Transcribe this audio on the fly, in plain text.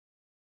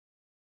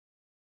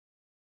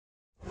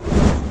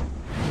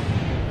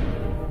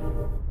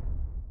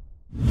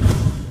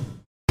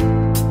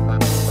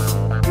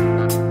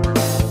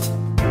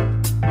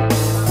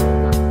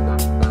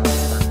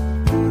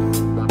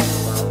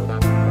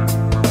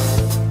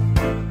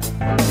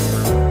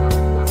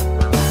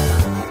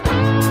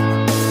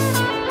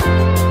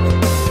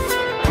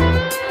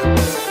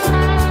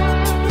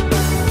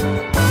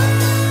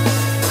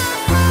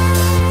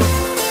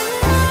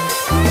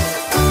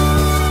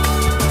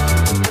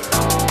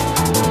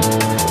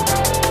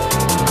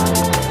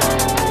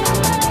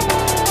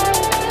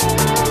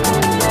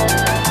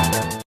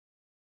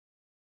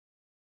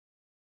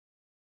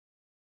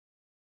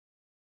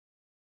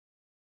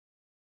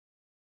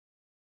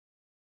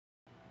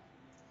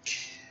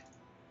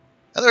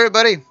Hello,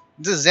 everybody.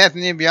 This is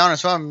Anthony Beyond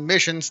from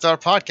Mission Star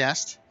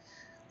Podcast.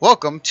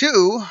 Welcome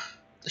to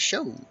the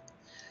show.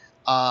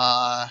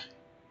 Uh,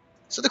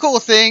 so the cool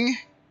thing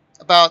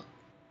about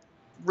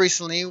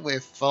recently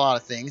with a lot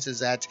of things is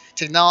that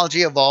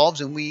technology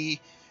evolves and we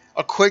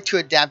are quick to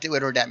adapt it,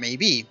 whatever that may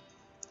be.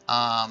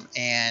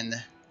 And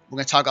we're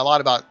going to talk a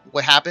lot about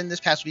what happened this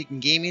past week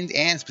in gaming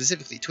and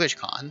specifically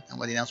TwitchCon and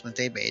what the announcements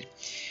they made.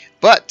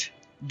 But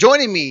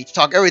joining me to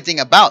talk everything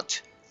about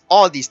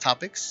all of these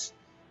topics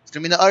is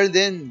going to be none other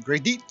than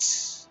Greg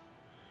Dietz.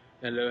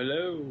 Hello,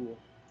 hello.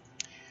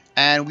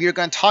 And we are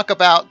going to talk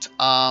about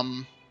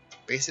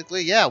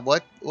basically,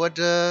 what's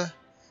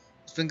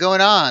been going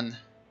on,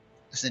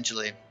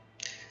 essentially.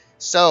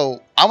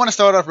 So I want to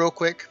start off real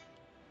quick.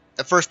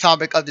 The first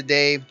topic of the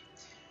day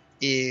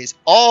is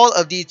all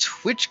of the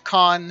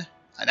TwitchCon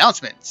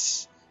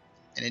announcements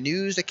and the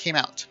news that came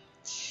out.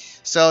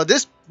 So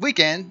this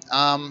weekend,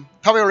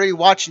 probably already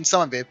watching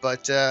some of it,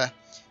 but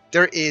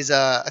there is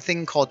a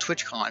thing called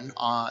TwitchCon.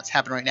 It's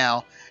happening right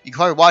now. You can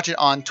probably watch it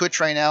on Twitch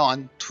right now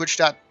on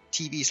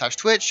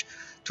twitch.tv/Twitch,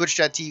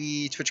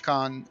 twitch.tv,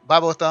 TwitchCon,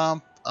 Bible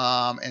Thump,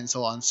 and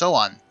so on and so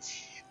on.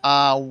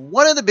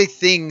 One of the big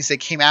things that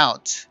came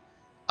out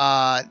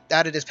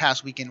out of this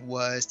past weekend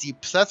was the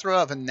plethora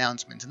of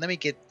announcements. And let me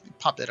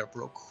pop that up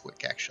real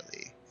quick,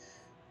 actually.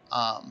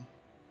 Let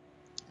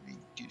me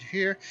do it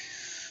here.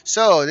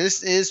 So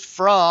this is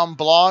from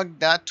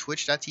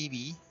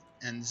blog.twitch.tv,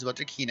 and this is about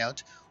their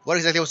keynote. What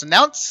exactly was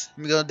announced? Let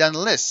me go down the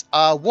list.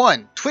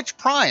 1. Twitch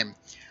Prime.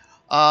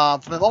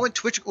 From the moment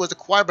Twitch was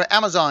acquired by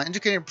Amazon,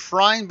 integrating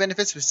Prime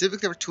benefits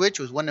specifically for Twitch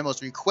was one of the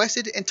most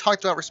requested and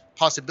talked about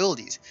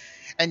possibilities.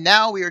 And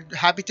now we are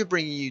happy to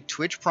bring you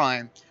Twitch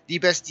Prime, the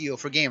best deal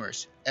for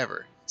gamers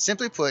ever.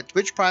 Simply put,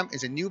 Twitch Prime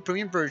is a new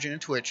premium version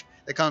of Twitch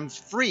that comes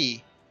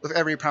free with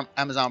every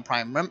Amazon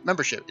Prime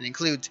membership. It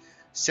includes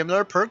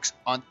similar perks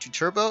to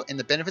Turbo and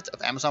the benefits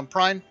of Amazon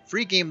Prime,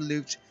 free game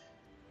loops,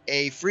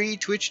 a free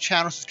Twitch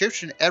channel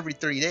subscription every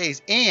 30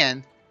 days,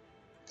 and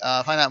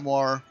find out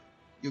more.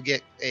 You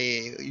get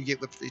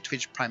with the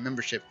Twitch Prime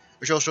membership,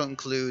 which also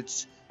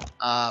includes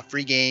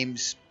free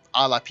games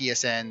a la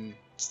PSN,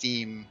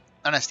 Steam,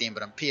 not Steam,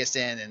 but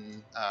PSN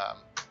and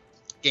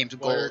Games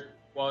with Gold.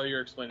 While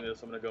you're explaining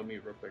this, I'm gonna go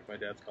mute real quick. My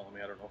dad's calling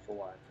me. I don't know for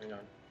why. Hang on.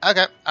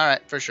 Okay, all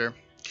right, for sure.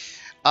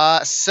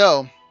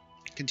 So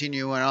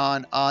continuing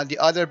on, the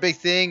other big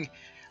thing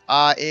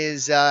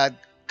is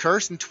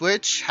Curse and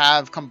Twitch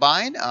have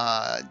combined.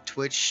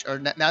 Twitch, or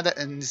now that,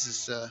 and this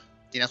is the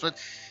announcement.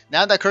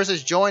 Now that Curse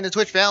has joined the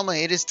Twitch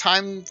family, it is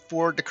time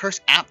for the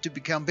Curse app to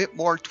become a bit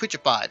more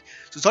Twitchified.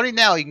 So starting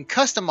now, you can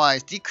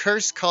customize the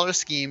Curse color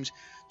schemes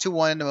to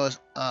one of the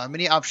most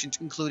many options,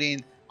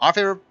 including our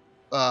favorite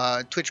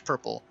Twitch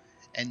purple.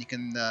 And you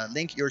can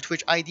link your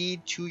Twitch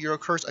ID to your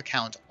Curse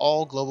account.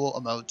 All global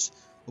emotes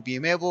will be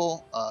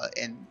available,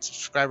 and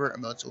subscriber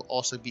emotes will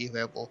also be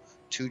available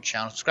to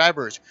channel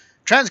subscribers.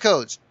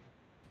 Transcodes.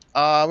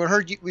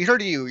 We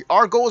heard you.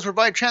 Our goal is to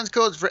provide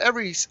transcodes for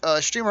every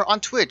streamer on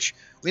Twitch.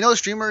 We know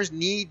streamers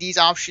need these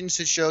options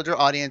to show their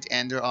audience,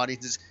 and their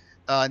audiences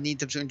need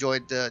them to enjoy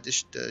the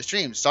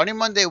streams. Starting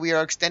Monday, we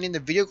are extending the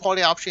video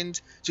quality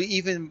options to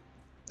even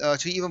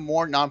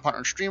more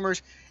non-partner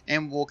streamers,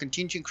 and will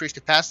continue to increase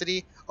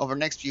capacity over the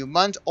next few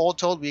months. All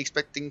told, we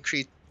expect to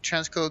increase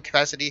transcode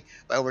capacity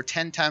by over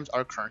 10 times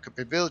our current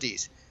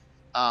capabilities,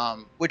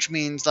 which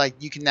means like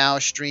you can now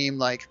stream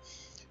like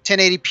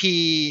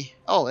 1080p.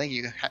 Oh, thank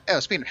you. Oh,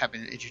 speaking of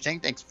having interesting,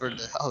 thanks for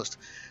the host.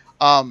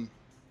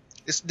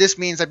 This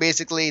means that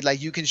basically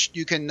like you can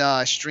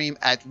stream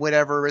at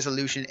whatever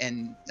resolution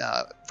and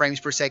frames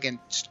per second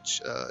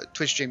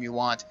Twitch stream you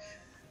want.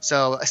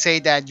 So say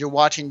that you're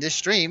watching this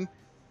stream,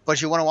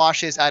 but you want to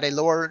watch this at a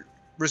lower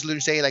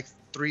resolution, say like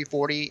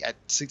 340 at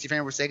 60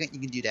 frames per second, you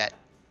can do that,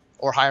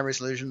 or higher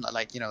resolution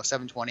like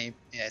 720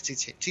 at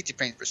 60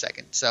 frames per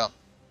second. So,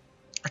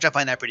 which I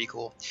find that pretty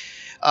cool.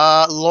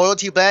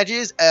 Loyalty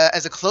badges.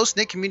 As a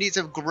close-knit communities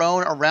have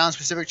grown around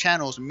specific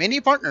channels,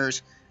 many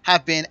partners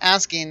have been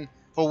asking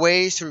for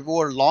ways to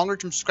reward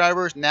longer-term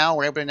subscribers. Now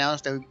we're able to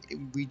announce that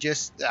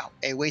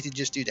a way to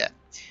just do that.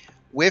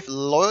 With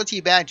loyalty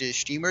badges,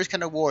 streamers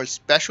can award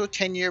special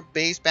 10-year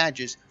base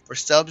badges for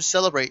subs to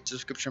celebrate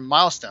subscription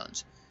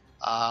milestones.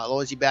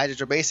 Loyalty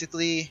badges are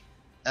basically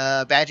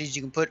badges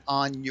you can put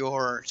on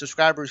your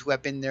subscribers who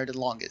have been there the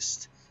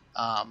longest.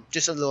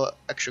 Just a little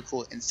extra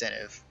cool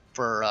incentive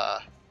for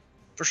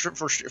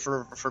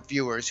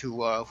viewers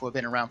who have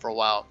been around for a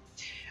while.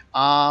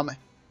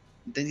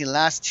 Then the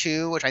last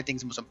two, which I think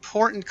is the most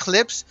important,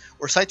 clips.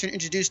 We're excited to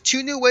introduce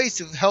 2 new ways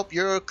to help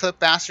your clip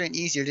faster and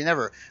easier than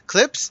ever.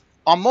 Clips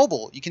on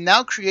mobile. You can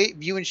now create,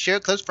 view, and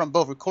share clips from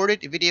both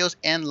recorded videos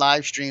and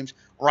live streams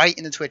right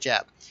in the Twitch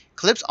app.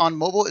 Clips on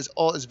mobile is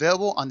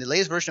available on the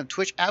latest version of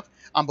Twitch app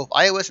on both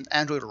iOS and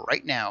Android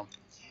right now.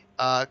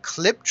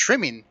 Clip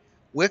trimming.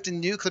 With the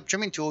new clip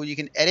trimming tool, you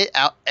can edit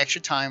out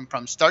extra time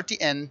from start to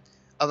end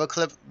of a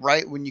clip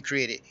right when you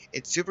create it.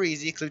 It's super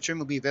easy. Clip trim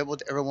will be available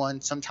to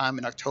everyone sometime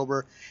in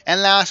October.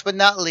 And last but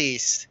not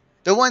least,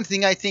 the one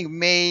thing I think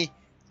may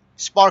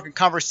spark a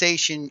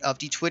conversation of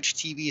the Twitch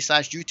TV /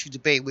 YouTube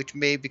debate, which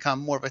may become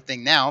more of a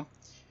thing now,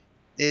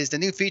 is the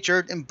new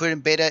feature in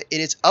beta.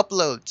 It is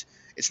uploads.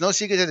 It's no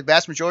secret that the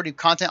vast majority of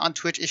content on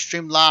Twitch is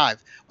streamed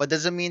live, but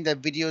doesn't mean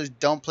that videos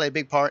don't play a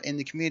big part in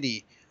the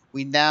community.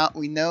 We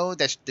know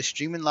that the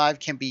streaming live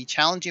can be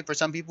challenging for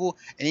some people,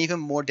 and even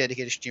more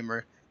dedicated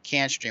streamer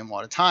can't stream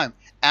all the time.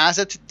 As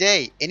of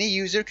today, any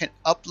user can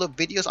upload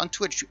videos on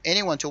Twitch to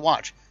anyone to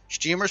watch.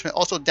 Streamers may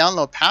also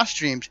download past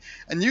streams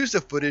and use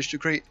the footage to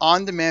create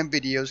on-demand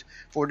videos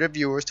for their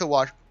viewers to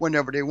watch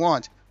whenever they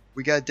want.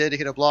 We got a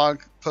dedicated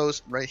blog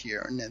post right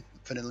here, and then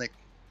put in a link.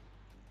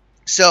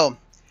 So,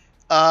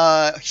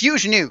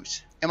 huge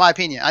news, in my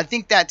opinion. I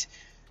think that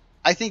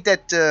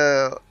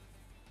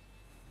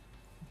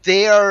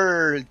they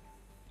are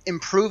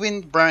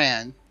improving the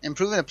brand,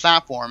 improving the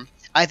platform.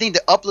 I think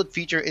the upload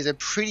feature is a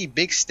pretty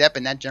big step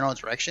in that general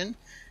direction.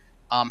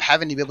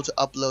 Having to be able to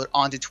upload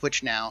onto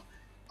Twitch now,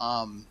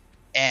 and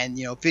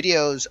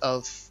videos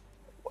of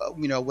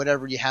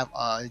whatever you have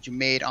that you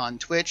made on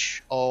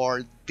Twitch,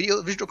 or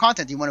visual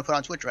content you want to put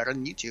on Twitch rather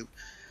than YouTube.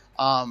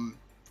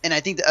 And I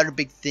think the other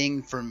big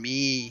thing for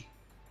me.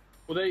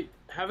 Well, they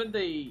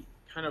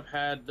kind of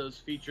had those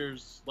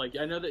features. Like,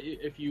 I know that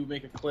if you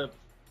make a clip,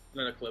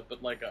 not a clip,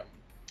 but like a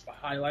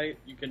highlight,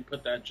 you can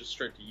put that just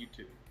straight to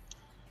YouTube.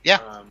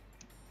 Yeah.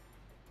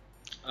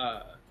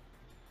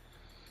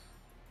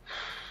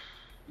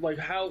 Like,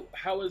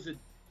 how is it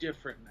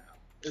different now?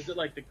 Is it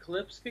like the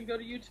clips can go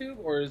to YouTube,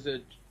 or is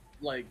it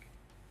like,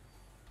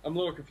 I'm a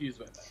little confused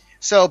by that.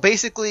 So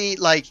basically,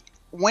 like,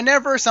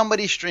 whenever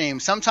somebody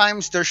streams,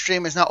 sometimes their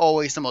stream is not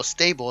always the most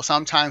stable.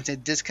 Sometimes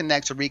it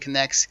disconnects or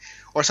reconnects,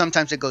 or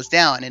sometimes it goes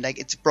down and like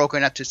it's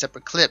broken up to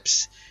separate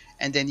clips.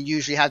 And then you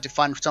usually have to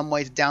find some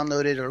way to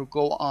download it or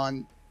go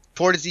on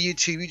towards the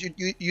YouTube,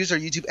 use our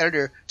YouTube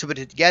editor to put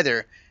it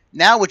together.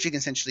 Now what you can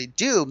essentially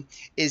do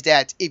is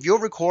that if you're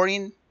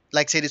recording,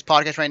 like say this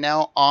podcast right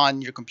now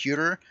on your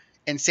computer,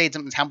 and say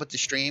something's happened with the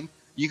stream,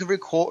 you can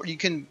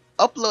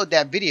upload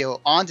that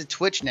video onto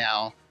Twitch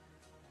now,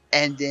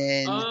 and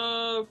then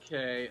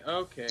okay,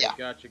 yeah.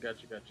 Gotcha.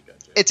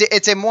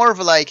 It's a more of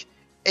a like,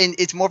 and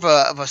it's more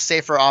of a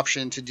safer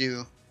option to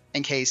do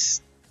in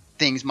case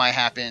things might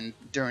happen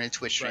during a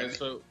Twitch stream.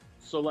 Right.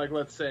 So like,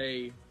 let's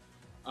say,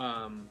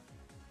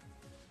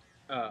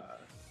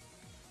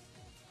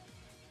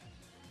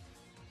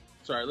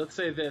 let's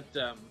say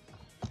that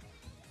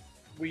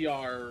we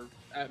are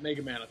at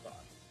Mega Manathon,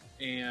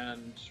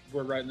 and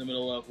we're right in the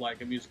middle of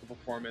like a musical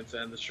performance,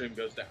 and the stream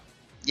goes down.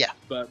 Yeah.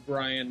 But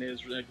Brian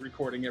is like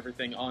recording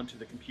everything onto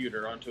the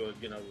computer, onto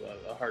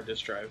a hard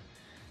disk drive,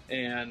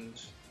 and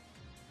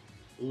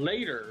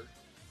later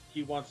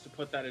he wants to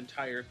put that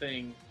entire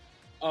thing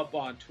up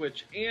on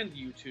Twitch and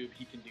YouTube.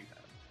 He can do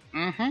that.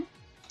 Mm-hmm.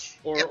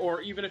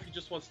 Or even if he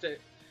just wants to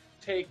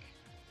take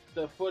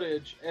the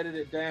footage, edit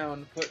it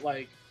down, put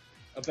like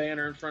a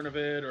banner in front of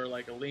it, or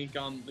like a link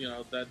on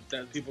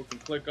that people can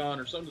click on,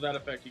 or something to that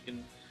effect. You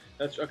can.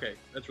 That's okay.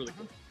 That's really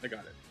cool. I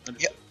got it.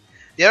 Understood. Yep.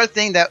 The other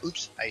thing that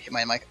I hit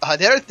my mic.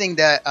 The other thing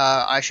that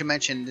I should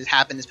mention that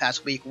happened this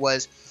past week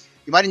was,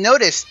 you might have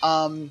noticed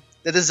the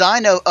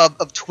design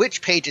of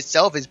Twitch page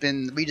itself has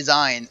been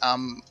redesigned.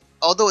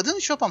 Although it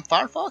doesn't show up on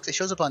Firefox, it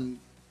shows up on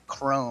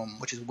Chrome,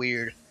 which is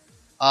weird.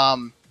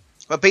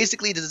 But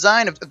basically, the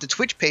design of the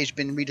Twitch page has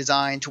been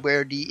redesigned to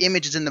where the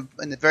image is in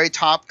the very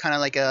top, kind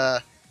of like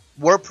a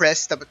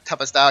WordPress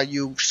type of style.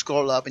 You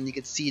scroll up and you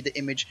can see the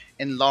image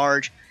in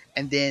large,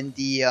 and then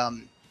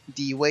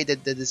the way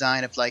that the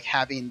design of like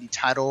having the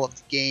title of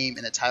the game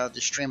and the title of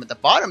the stream at the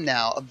bottom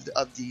now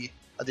of the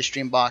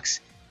stream box,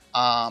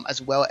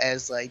 as well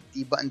as like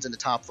the buttons on the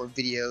top for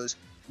videos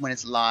when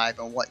it's live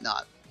and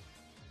whatnot.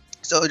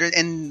 So there's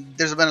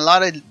been a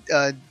lot of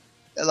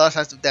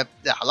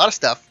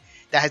stuff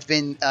that has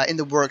been in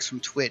the works from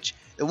Twitch.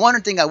 The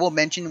one thing I will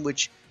mention,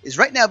 which is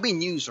right now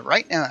being used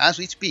right now as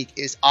we speak,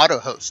 is auto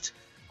host.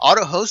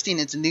 Auto hosting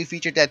is a new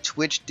feature that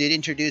Twitch did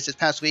introduce this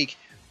past week,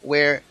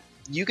 where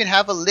you can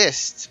have a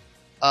list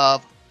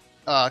of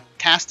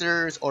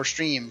casters or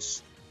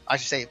streams. I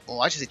should say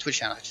Twitch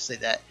channels. I should say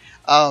that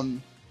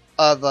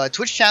of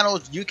Twitch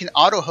channels you can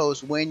auto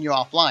host when you're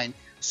offline.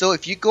 So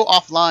if you go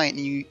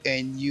offline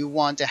and you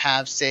want to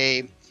have,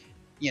 say,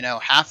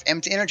 half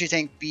empty energy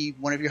tank be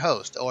one of your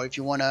hosts, or if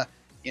you want to,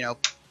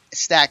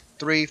 stack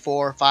 3,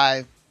 4,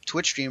 5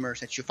 Twitch streamers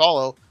that you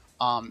follow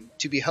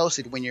to be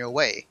hosted when you're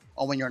away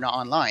or when you're not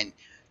online,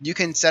 you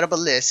can set up a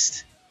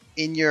list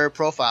in your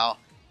profile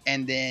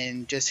and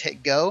then just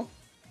hit go,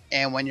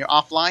 and when you're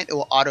offline it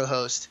will auto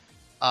host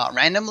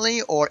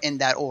randomly or in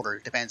that order,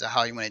 depends on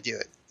how you want to do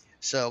it.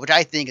 So, which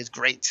I think is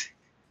great.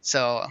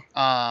 So,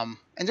 and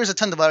there's a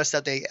ton of other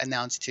stuff they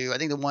announced too. I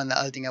think the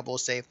other thing I will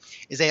say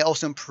is they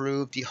also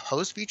improved the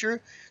host feature,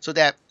 so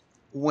that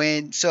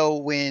when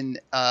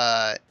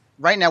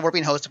right now we're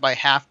being hosted by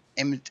half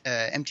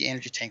empty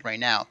energy tank right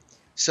now.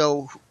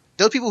 So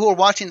those people who are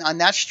watching on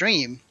that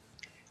stream,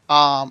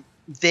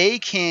 they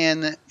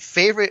can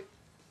favorite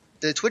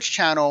the Twitch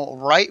channel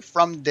right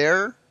from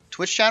their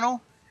Twitch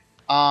channel,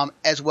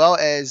 as well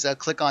as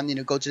click on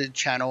go to the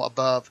channel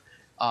above,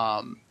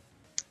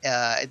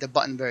 at the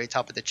button very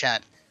top of the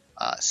chat.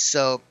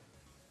 So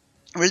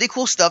really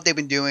cool stuff they've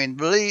been doing.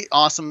 Really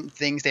awesome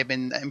things they've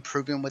been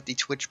improving with the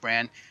Twitch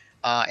brand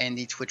and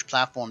the Twitch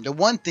platform. The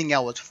one thing I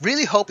was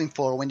really hoping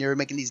for when they were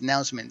making these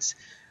announcements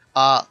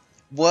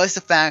was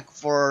the fact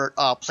for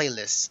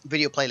playlists,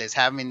 video playlists,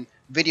 having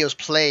videos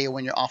play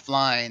when you're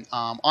offline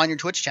on your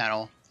Twitch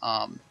channel.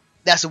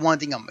 That's the one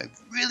thing I'm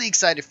really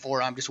excited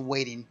for. I'm just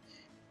waiting.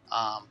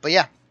 But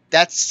yeah,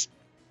 that's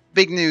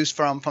big news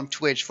from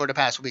Twitch for the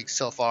past week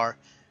so far.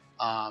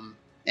 And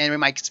we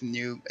might get some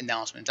new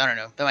announcements. I don't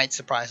know. They might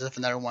surprise us with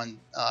another one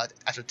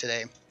after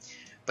today.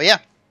 But yeah,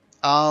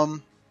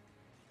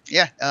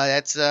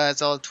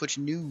 that's all Twitch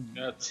news.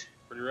 Yeah, it's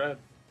pretty rad.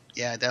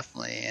 Yeah,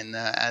 definitely. And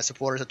as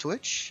supporters of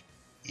Twitch,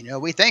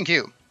 we thank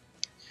you.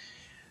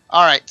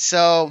 All right,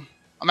 so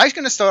I'm actually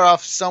going to start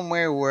off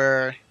somewhere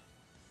where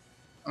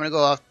I'm going to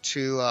go off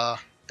to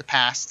the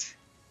past.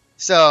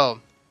 So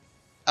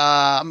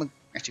I'm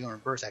actually going to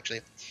reverse,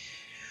 actually.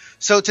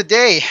 So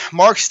today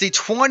marks the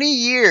 20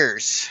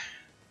 years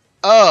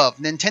of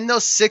Nintendo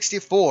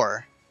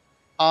 64.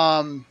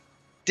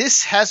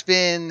 It's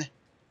been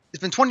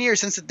 20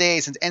 years since the day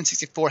since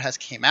N64 has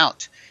came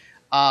out.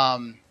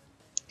 And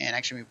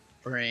actually,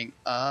 bring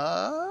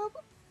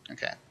up.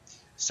 Okay.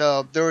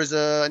 So there was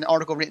an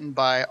article written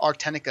by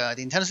Artenica.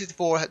 The Nintendo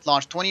 64 had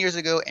launched 20 years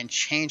ago and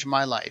changed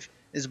my life.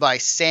 This is by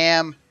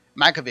Sam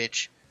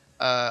Makovich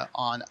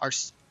on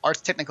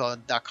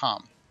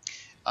artstechnica.com.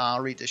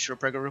 I'll read this short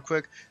paragraph real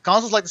quick.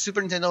 Consoles like the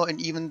Super Nintendo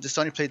and even the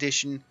Sony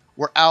PlayStation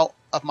were out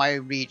of my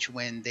reach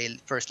when they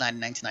first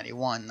landed in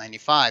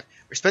 1991-95,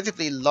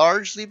 respectively,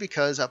 largely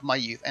because of my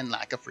youth and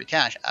lack of free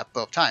cash at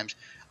both times.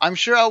 I'm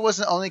sure I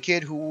wasn't the only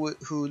kid who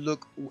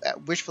looked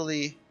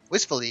wistfully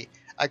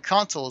at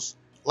consoles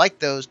like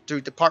those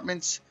through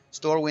departments,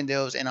 store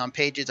windows, and on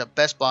pages of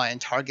Best Buy and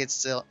Target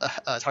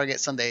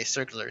Sunday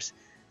circulars.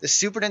 The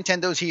Super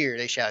Nintendo's here,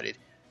 they shouted.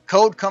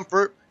 Code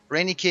Comfort, for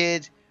any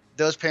kid.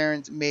 Those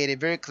parents made it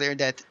very clear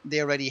that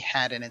they already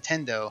had a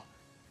Nintendo.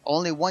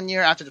 Only 1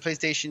 year after the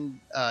PlayStation,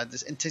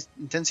 this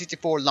Nintendo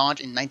 64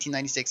 launched in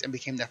 1996 and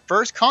became the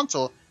first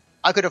console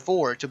I could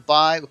afford to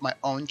buy with my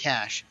own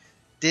cash.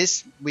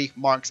 This week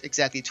marks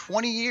exactly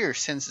 20 years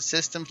since the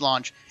system's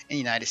launch in the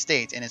United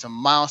States, and it's a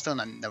milestone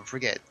I'll never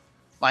forget.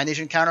 My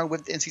initial encounter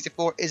with the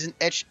N64 isn't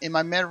etched in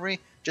my memory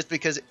just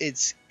because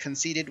it's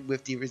coincided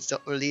with the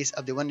release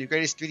of one of the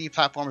greatest 3D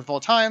platformers of all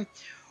time,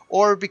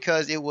 or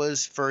because it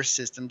was first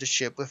system to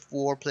ship with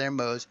 4-player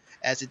modes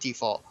as the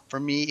default. For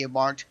me, it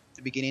marked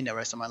the beginning of the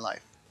rest of my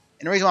life.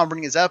 And the reason why I'm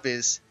bringing this up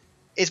is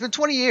it's been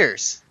 20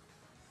 years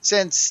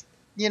since,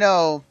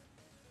 it's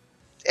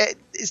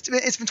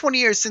been 20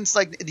 years since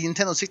like the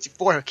Nintendo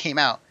 64 came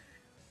out,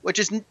 which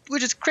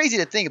is crazy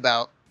to think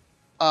about.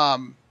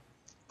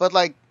 But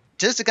like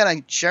just to kind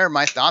of share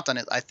my thoughts on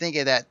it, I think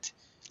that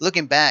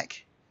looking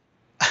back,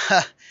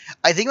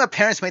 I think my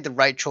parents made the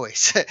right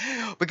choice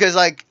because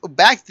like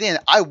back then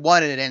I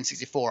wanted an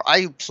N64.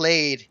 I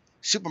played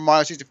Super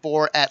Mario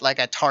 64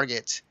 at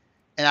Target,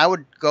 and I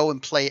would go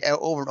and play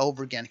over and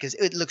over again because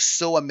it looked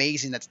so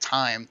amazing at the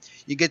time.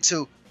 You get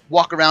to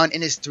walk around in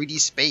this 3D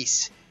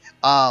space,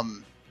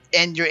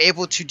 and you're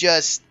able to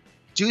just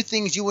do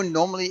things you wouldn't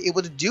normally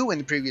able to do in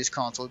the previous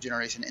console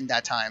generation in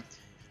that time.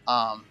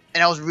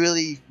 And I was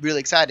really, really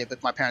excited,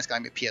 but my parents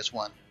got me a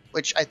PS1,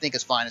 which I think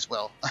is fine as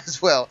well.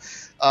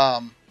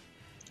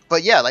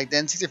 But yeah, like the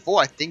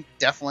N64, I think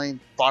definitely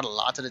brought a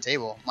lot to the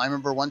table. I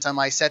remember one time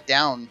I sat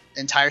down,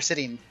 entire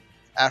sitting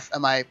at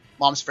my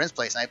mom's friend's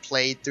place, and I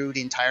played through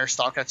the entire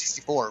StarCraft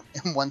 64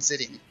 in one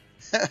sitting.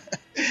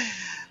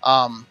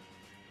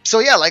 So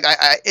yeah, like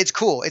it's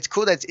cool. It's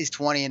cool that it's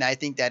 20, and I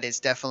think that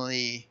it's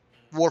definitely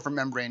worth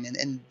remembering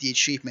and the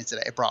achievements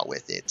that it brought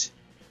with it.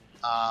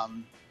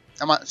 I'm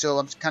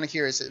kind of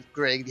curious, if,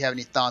 Greg, do you have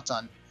any thoughts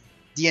on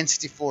the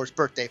N64's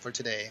birthday for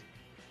today?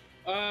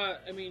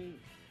 I mean,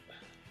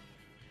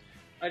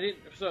 I didn't.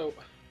 So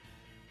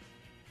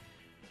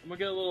I'm gonna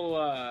get a little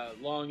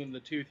long in the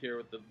tooth here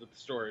with the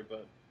story,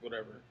 but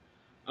whatever.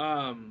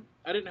 I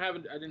didn't have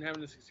an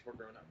N64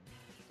 growing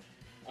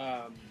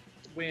up.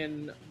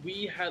 When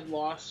we had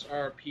lost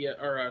our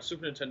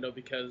Super Nintendo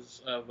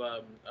because of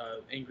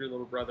angry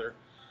little brother.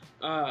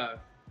 No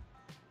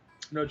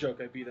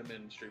joke, I beat him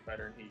in Street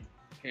Fighter and he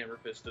hammer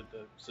fisted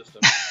the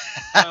system.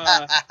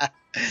 I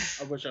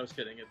wish I was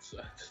kidding. It's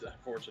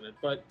unfortunate,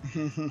 but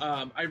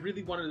I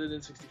really wanted an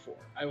N64.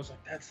 I was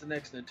like, that's the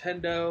next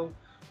Nintendo.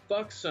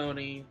 Fuck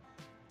Sony.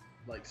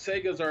 Like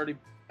Sega's already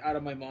out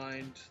of my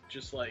mind.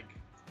 Just like,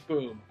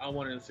 boom, I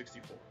want an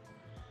N64.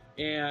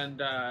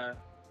 And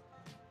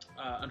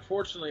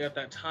unfortunately, at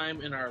that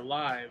time in our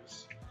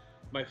lives,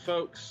 my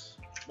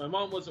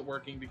mom wasn't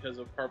working because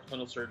of carpal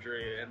tunnel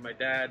surgery, and my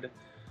dad,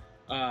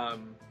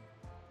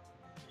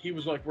 he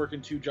was like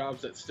working 2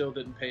 jobs that still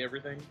didn't pay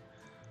everything.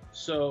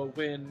 So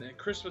when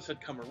Christmas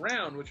had come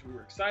around, which we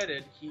were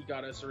excited, he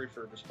got us a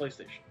refurbished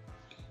PlayStation.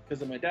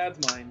 Because in my dad's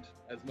mind,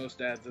 as most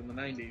dads in the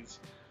 90s,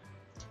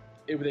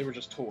 they were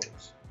just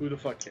toys. Who the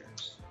fuck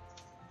cares?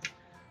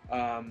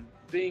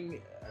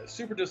 Being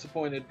super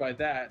disappointed by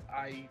that,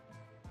 I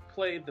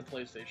played the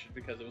PlayStation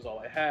because it was all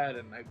I had,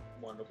 and I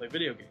wanted to play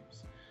video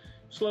games.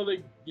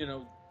 Slowly,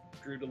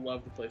 grew to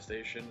love the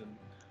PlayStation, and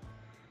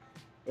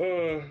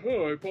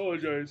I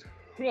apologize.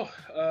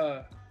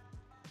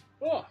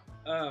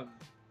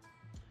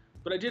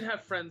 But I did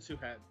have friends who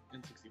had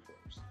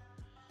N64s,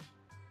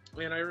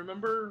 and I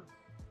remember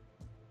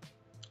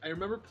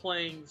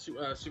playing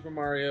Super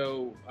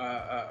Mario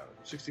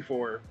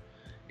 64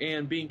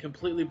 and being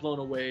completely blown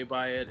away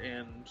by it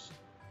and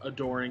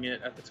adoring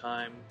it at the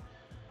time.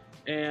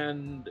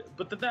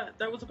 But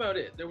that was about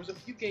it. There was a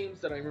few games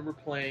that I remember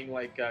playing,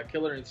 like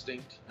Killer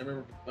Instinct. I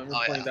remember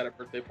playing that at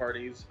birthday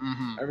parties.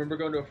 Mm-hmm. I remember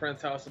going to a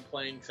friend's house and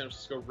playing San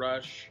Francisco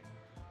Rush.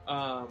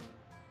 God,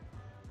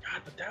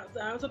 but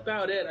that was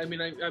about it. I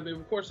mean,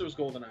 of course there was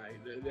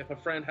GoldenEye. If a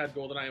friend had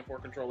GoldenEye and 4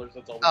 controllers,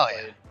 that's all we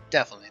played. Yeah,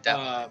 definitely.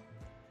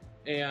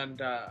 And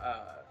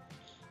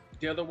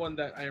the other one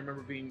that I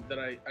remember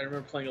I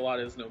remember playing a lot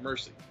is No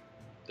Mercy.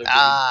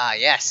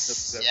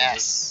 Yes.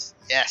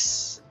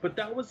 But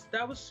that was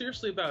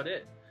seriously about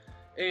it.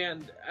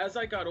 And as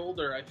I got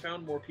older, I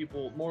found more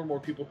and more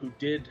people who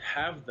did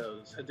have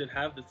the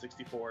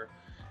 64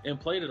 and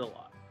played it a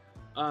lot.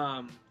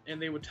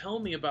 And they would tell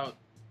me about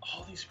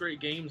all these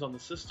great games on the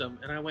system,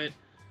 and I went,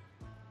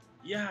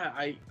 yeah,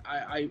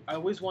 I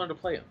always wanted to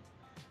play them.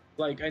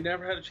 Like, I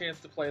never had a chance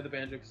to play the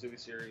Banjo-Kazooie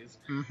series.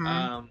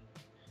 Mm-hmm.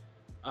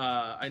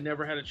 I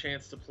never had a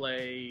chance to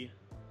play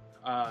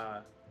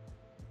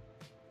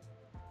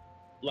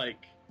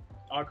like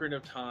Ocarina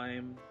of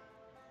Time,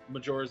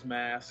 Majora's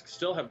Mask.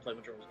 Still haven't played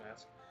Majora's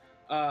Mask.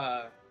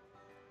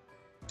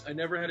 I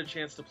never had a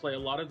chance to play a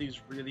lot of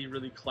these really,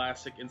 really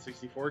classic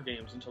N64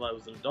 games until I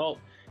was an adult.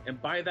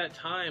 And by that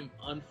time,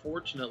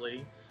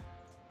 unfortunately,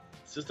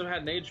 the system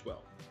hadn't aged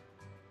well.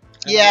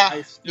 And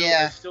I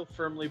still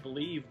firmly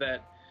believe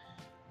that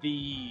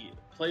the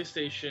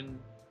PlayStation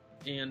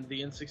and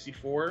the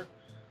N64,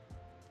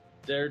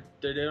 they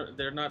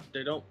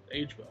don't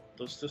age well.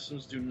 Those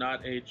systems do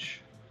not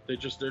age.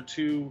 They're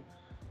too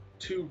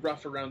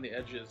rough around the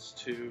edges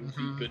to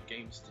be good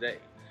games today.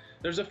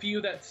 There's a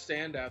few that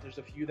stand out. There's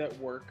a few that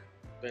work.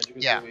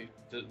 Banjo-Kazooie,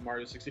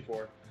 Mario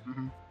 64.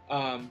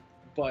 Mm-hmm.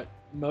 But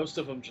most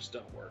of them just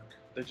don't work.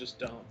 They just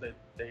don't. They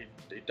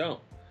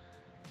don't.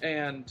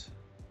 And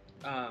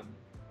I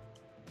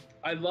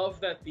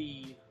love that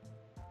the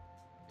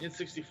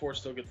N64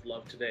 still gets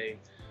love today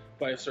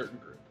by a certain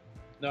group.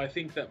 Now, I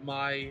think that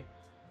my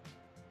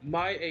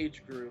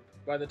age group,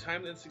 by the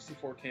time the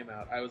N64 came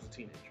out, I was a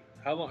teenager.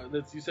 How long?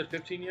 You said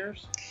 15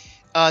 years?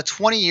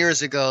 20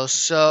 years ago.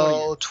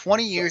 So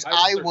 20 years.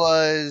 I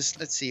was,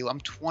 let's see, I'm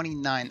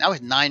 29. I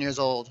was 9 years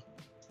old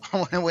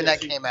when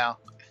that came out.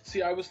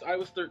 See, I was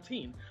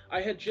 13.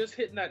 I had just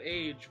hit in that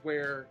age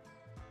where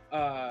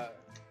I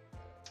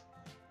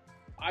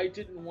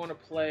didn't want to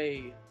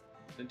play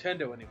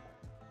Nintendo anymore.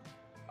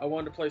 I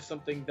wanted to play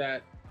something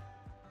that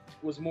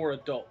was more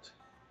adult.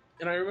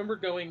 And I remember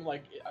going,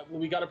 like,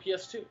 we got a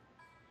PS2.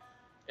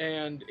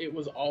 And it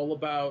was all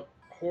about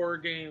horror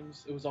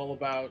games. It was all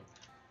about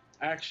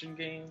action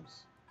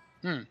games.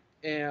 And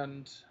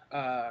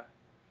it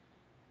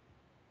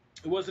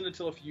wasn't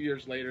until a few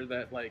years later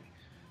that, like,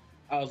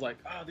 I was like,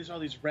 oh, these are all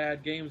these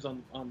rad games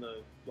on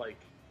the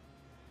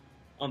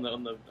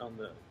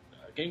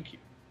GameCube.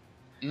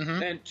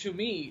 Mm-hmm. And to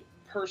me,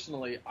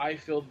 personally, I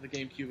feel that the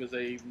GameCube is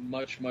a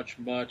much, much,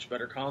 much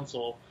better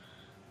console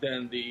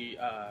than the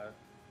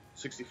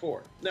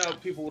 64. Now,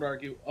 people would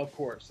argue, of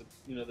course,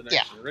 the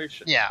next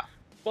generation. Yeah.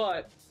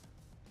 But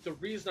the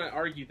reason I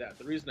argue that,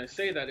 the reason I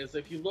say that, is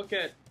if you look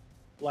at,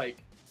 like,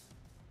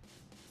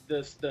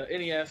 the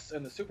NES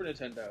and the Super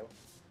Nintendo,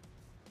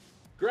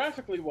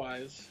 graphically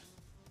wise,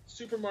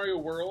 Super Mario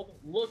World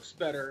looks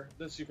better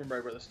than Super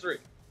Mario Bros. 3.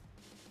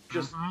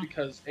 Just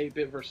because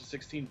 8-bit versus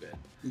 16-bit.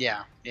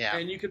 Yeah.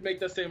 And you could make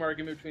that same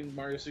argument between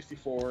Mario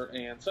 64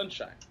 and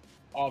Sunshine,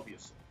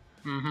 obviously.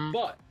 Mm-hmm.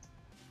 But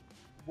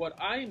what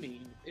I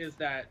mean is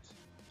that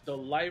the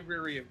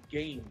library of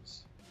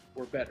games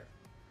were better.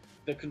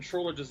 The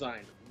controller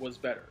design was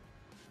better.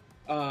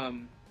 Yeah,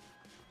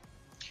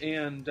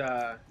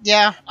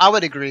 I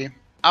would agree.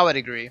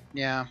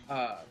 Yeah.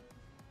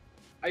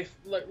 I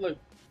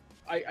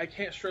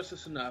can't stress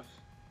this enough.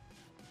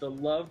 The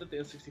love that the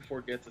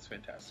N64 gets is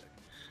fantastic.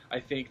 I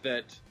think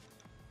that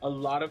a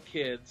lot of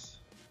kids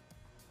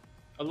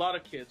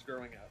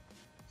growing up,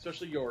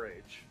 especially your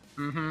age,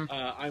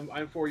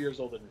 I'm 4 years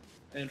older than you,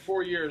 and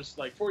 4 years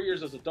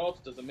as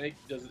adults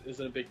isn't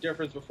a big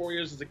difference, but 4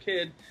 years as a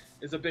kid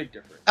is a big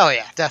difference. Oh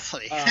yeah,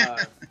 definitely.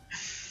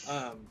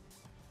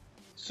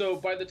 So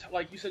by the time,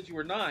 like you said, you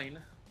were 9,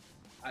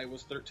 I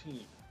was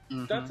 13.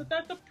 That's a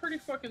pretty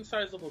fucking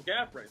sizable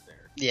gap right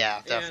there.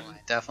 Yeah,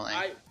 definitely.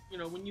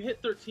 When you hit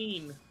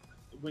 13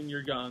 when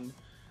you're young,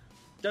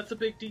 that's a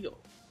big deal.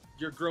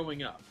 You're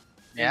growing up.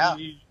 Yeah.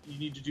 You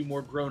need to do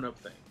more grown-up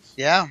things.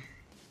 Yeah.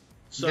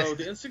 So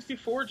the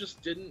N64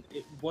 just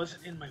it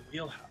wasn't in my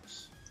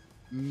wheelhouse.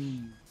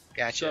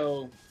 Gotcha.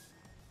 So,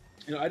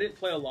 I didn't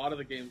play a lot of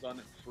the games on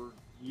it for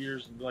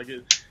years. Like,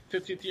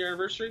 15th year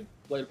anniversary,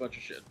 played a bunch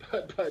of shit.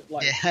 But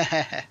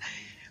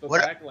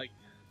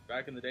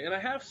back in the day. And I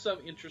have some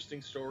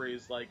interesting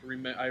stories. Like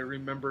I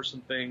remember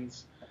some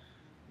things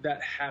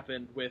that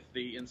happened with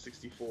the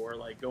N64,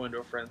 like going to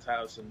a friend's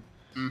house and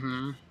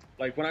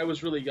like when I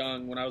was really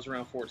young, when I was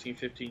around 14,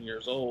 15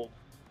 years old,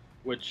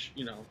 which,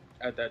 you know,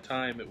 at that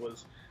time it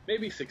was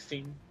maybe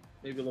 16,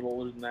 maybe a little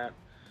older than that.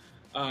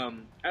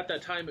 At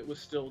that time it was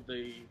still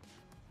the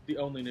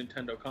only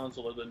Nintendo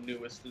console, or the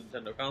newest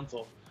Nintendo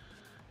console.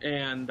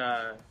 And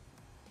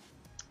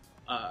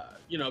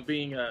you know,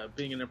 being an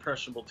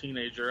impressionable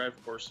teenager, I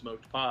of course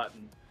smoked pot,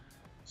 and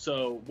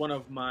so one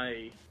of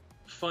my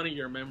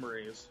funnier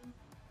memories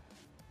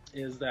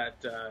is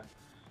that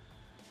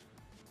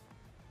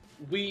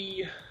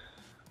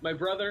my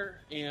brother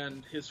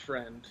and his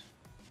friend,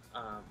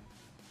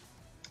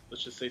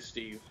 let's just say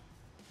Steve,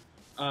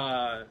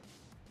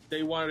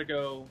 they wanted to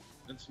go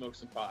and smoke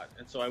some pot,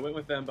 and so I went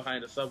with them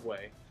behind a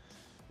Subway.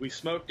 We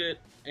smoked it,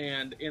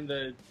 and in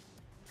the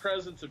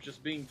presence of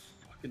just being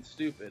fucking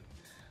stupid,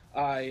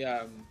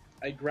 I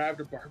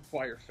grabbed a barbed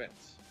wire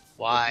fence.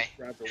 Why?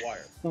 Grabbed a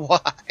wire. Why?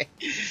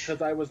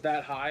 Because I was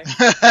that high.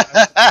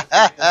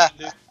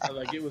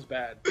 Like, it was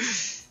bad.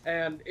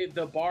 And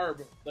the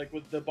barb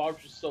was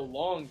just so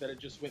long that it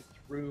just went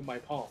through my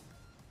palm.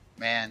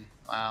 Man,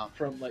 wow.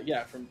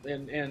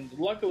 And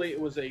luckily it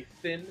was a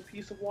thin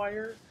piece of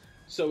wire,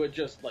 so it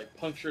just like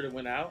punctured and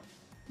went out.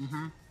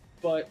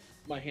 But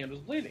my hand was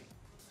bleeding.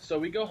 So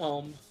we go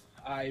home,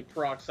 I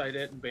peroxide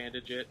it and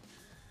bandage it,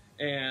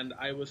 and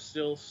I was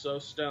still so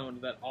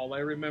stoned that all I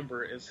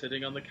remember is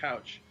sitting on the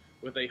couch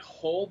with a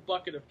whole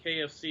bucket of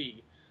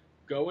KFC,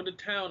 going to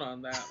town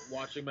on that,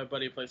 watching my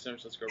buddy play San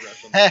Francisco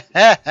Wrestling.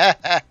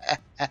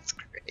 That's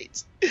great.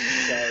 So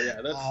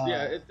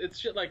it's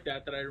shit like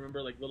that I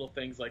remember, like little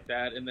things like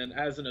that. And then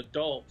as an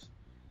adult,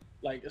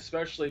 like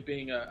especially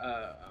being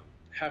a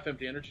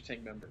half-empty energy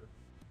tank member,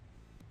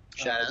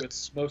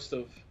 with most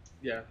of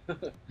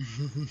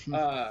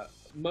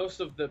most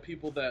of the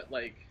people that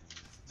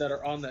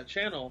are on that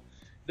channel,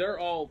 they're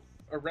all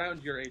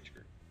around your age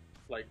group,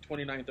 like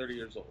 29, 30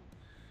 years old.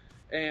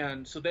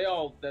 And so they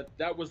all,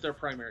 that was their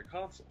primary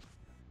console.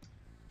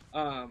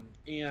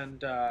 You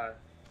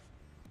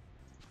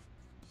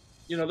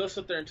know, they'll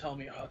sit there and tell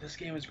me, oh, this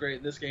game is great,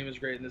 and this game is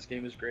great, and this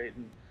game is great.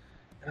 And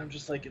I'm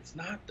just like, it's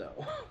not,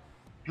 though.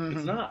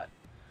 It's not.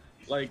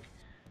 Like,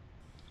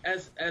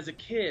 as a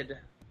kid,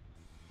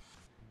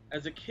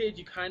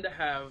 you kind of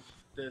have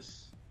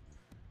this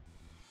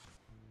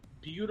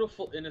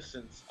beautiful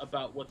innocence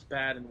about what's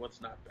bad and what's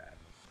not bad.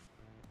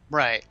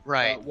 Right.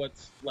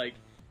 What's like,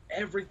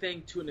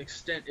 everything to an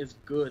extent is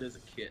good as a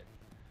kid,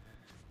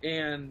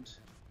 and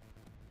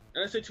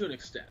I say to an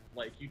extent,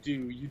 like you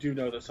do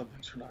know that some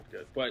things are not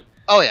good, but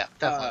oh yeah,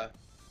 definitely.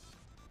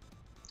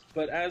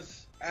 But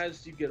as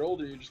you get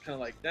older, you're just kind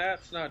of like,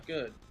 that's not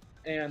good,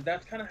 and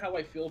that's kind of how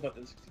I feel about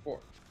the N64.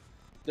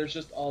 There's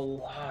just a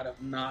lot of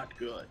not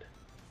good.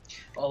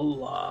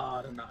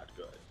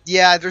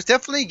 Yeah, there's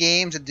definitely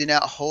games that do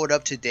not hold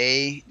up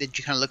today that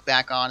you kind of look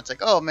back on. It's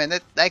like, oh man,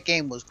 that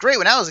game was great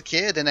when I was a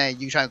kid, and then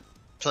you try to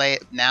play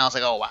it now. It's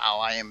like, oh wow,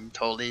 I am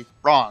totally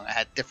wrong. I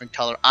had different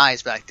color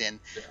eyes back then.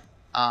 Yeah.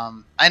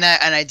 And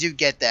I do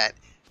get that.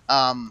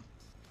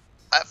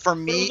 For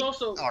me, but it was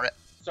also,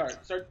 sorry,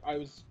 I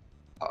was.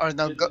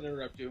 Didn't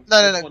interrupt you.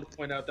 I just wanted to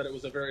point out that it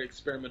was a very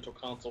experimental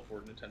console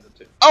for Nintendo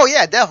too. Oh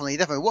yeah, definitely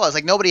was.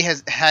 Like nobody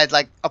has had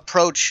like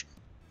approach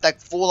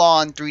like full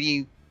on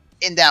 3D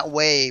in that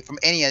way from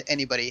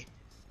anybody,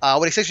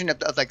 with the exception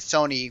of like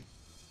Sony.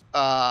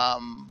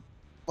 Well,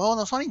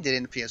 no, Sony did it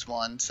in the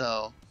PS1,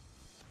 so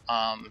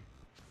I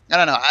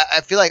don't know.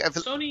 I feel like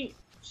Sony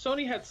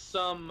had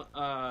some.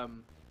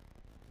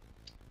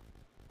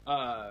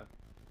 Sony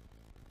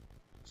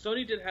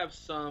did have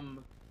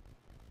some.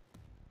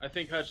 I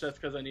think, Hutch, that's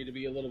because I need to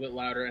be a little bit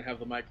louder and have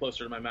the mic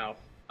closer to my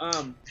mouth.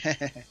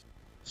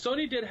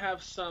 Sony did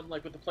have some,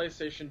 like with the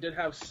PlayStation, did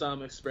have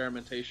some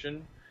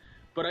experimentation.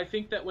 But I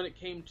think that when it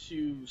came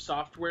to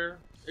software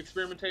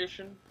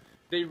experimentation,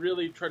 they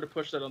really tried to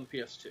push that on the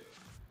PS2.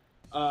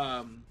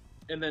 And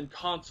then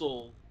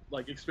console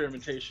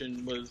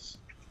experimentation was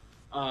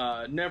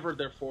never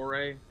their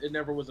foray. It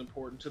never was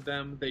important to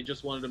them. They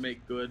just wanted to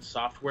make good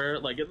software.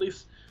 Like, at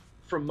least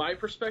from my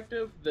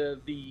perspective,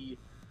 the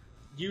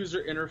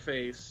user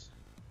interface.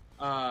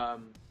 I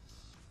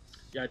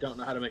don't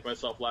know how to make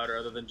myself louder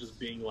other than just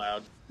being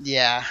loud.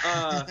 Yeah.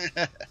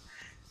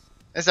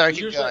 Sorry,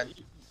 keep going.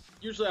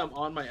 Usually I'm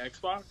on my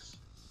Xbox,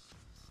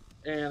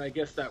 and I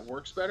guess that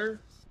works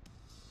better.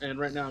 And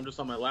right now I'm just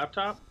on my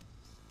laptop.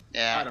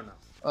 Yeah. I don't know.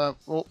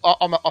 Well,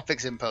 I'll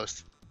fix it in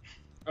post.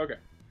 Okay.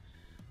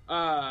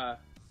 Where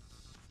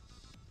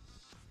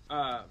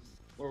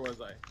was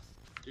I?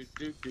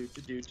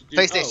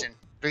 PlayStation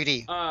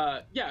 3D.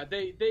 Yeah,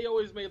 they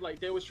always made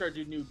they always try to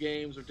do new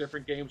games or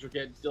different games or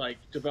get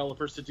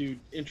developers to do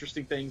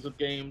interesting things with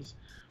games.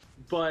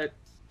 But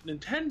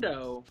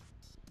Nintendo,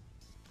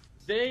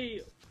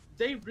 they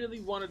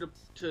really wanted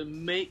to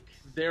make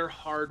their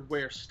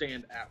hardware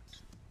stand out.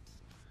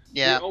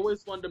 Yeah. They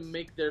always wanted to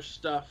make their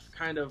stuff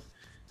kind of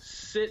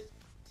sit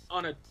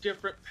on a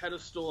different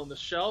pedestal on the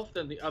shelf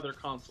than the other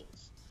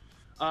consoles.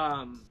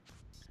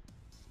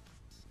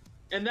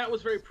 and that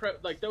was very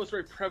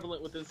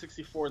prevalent with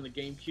N64 and the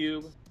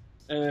GameCube,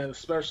 and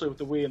especially with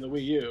the Wii and the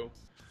Wii U.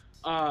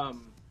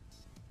 And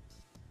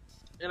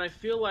I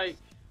feel like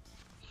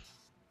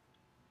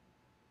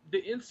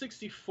the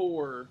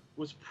N64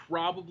 was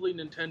probably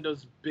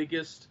Nintendo's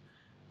biggest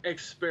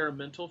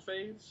experimental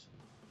phase.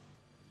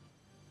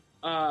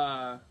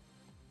 Yeah,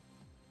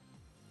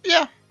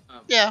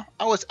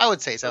 I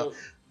would say so.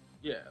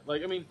 Yeah,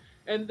 like I mean,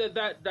 and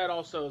that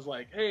also is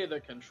like, hey, the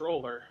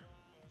controller.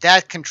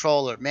 That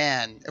controller,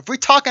 man. If we're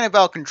talking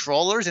about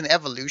controllers and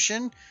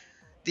evolution,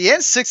 the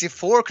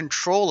N64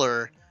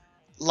 controller,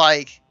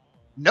 like,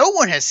 no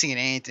one has seen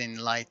anything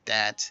like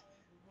that.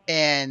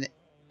 And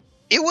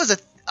it was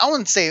I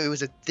wouldn't say it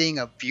was a thing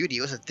of beauty.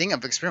 It was a thing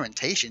of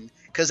experimentation.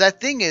 Because that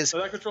thing is... So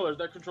that controller's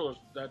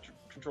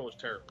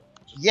terrible.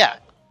 Yeah.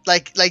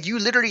 Like you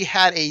literally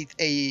had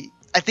I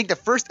think the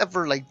first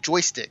ever, like,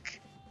 joystick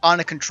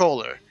on a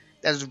controller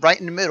that was right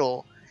in the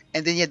middle.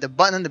 And then you had the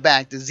button in the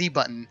back, the Z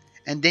button.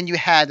 And then you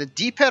had the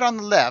D-pad on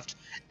the left,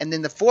 and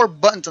then the 4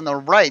 buttons on the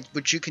right,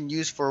 which you can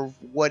use for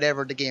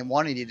whatever the game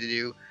wanted you to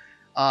do.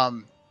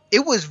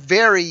 It was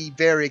very,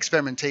 very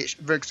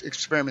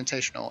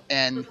experimentational.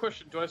 And quick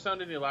question: do I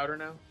sound any louder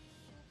now?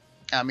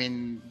 I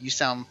mean, you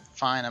sound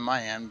fine on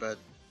my end, but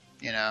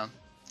you know.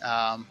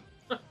 I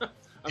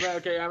mean,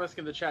 okay. I'm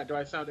asking the chat. Do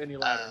I sound any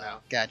louder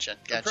now? Gotcha.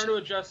 I'm trying to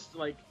adjust.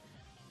 Like,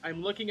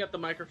 I'm looking at the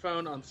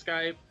microphone on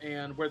Skype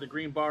and where the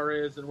green bar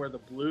is and where the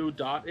blue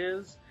dot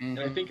is. Mm-hmm.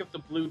 And I think if the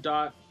blue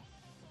dot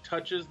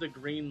touches the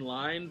green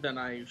line, then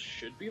I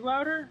should be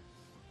louder.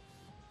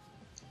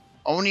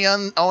 Only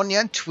on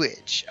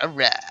Twitch. All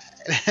right.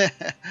 Yeah,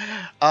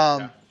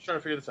 trying to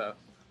figure this out.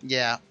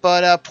 Yeah,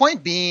 but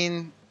point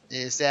being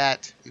is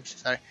that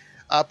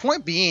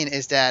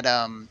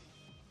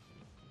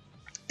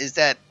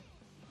Nintendo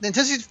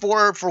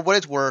 64, for what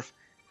it's worth,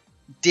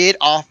 did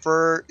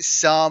offer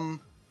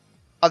some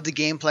of the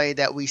gameplay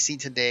that we see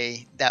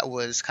today that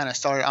was kind of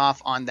started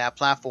off on that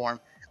platform,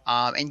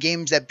 and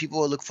games that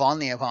people will look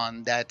fondly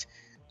upon that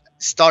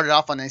started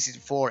off on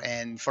N64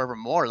 and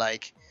forevermore.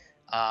 Like,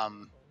 I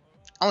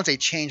won't say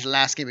changed the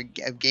landscape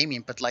of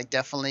gaming, but like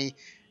definitely,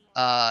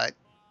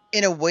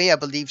 in a way, I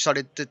believe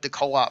started the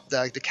co-op,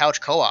 the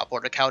couch co-op or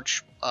the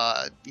couch,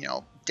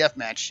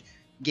 deathmatch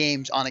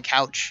games on a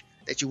couch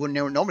that you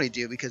wouldn't normally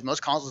do, because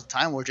most consoles at the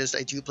time were just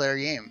a 2-player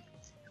game.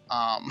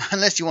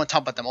 Unless you want to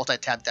talk about the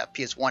multi-tap that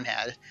PS1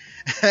 had,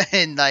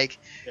 and like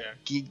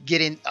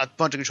getting a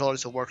bunch of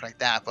controllers to work like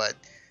that. But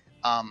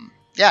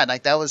yeah,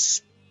 like that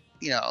was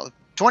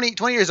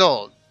 20 years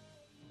old.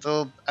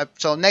 So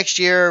next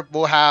year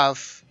we'll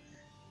have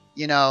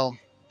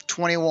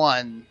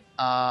 21.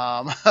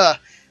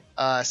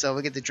 So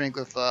we get to drink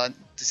with the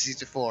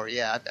 64.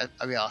 Yeah, that'd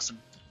be awesome.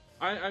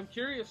 I'm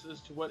curious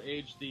as to what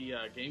age the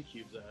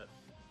GameCube's at.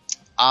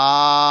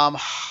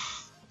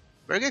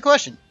 Very good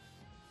question.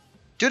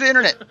 To the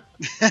internet.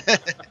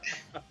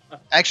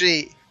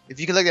 Actually, if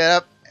you can look that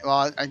up,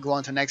 well, I go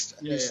on to the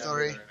next news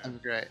story. That'd be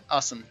great.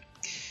 Awesome.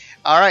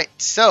 All right,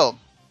 so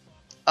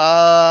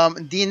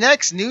the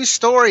next news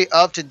story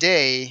of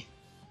today.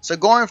 So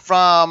going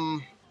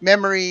from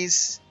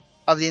memories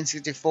of the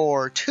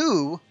N64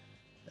 to,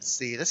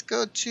 let's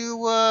go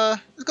to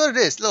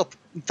this little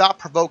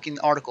thought-provoking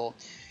article.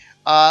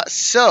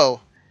 The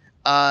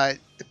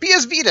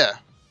PS Vita,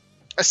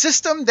 a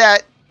system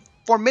that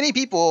for many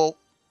people,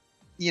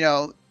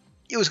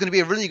 it was going to be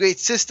a really great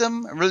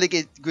system, a really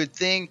good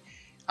thing,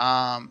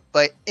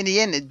 but in the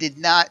end, it did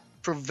not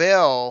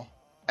prevail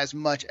as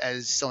much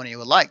as Sony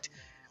would liked.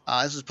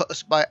 This was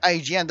posted by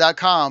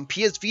IGN.com.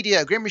 PS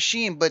Vita, a great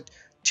machine, but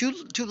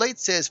too late,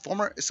 says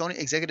former Sony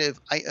executive.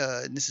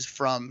 This is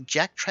from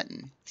Jack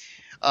Tretton.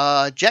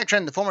 Jack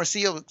Tretton, the former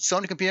CEO of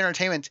Sony Computer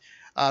Entertainment,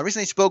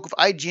 recently spoke with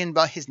IGN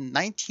about his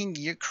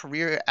 19-year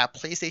career at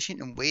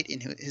PlayStation and weighed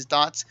in his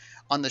thoughts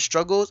on the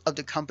struggles of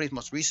the company's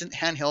most recent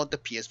handheld, the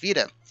PS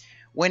Vita.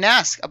 When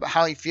asked about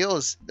how he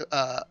feels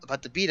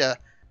about the Vita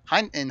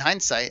in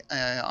hindsight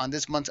on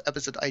this month's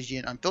episode of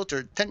IGN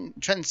Unfiltered,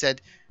 Tretton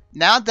said,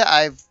 Now that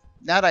I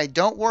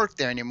don't work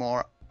there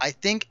anymore, I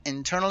think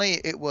internally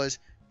it was,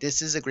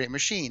 this is a great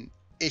machine.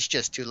 It's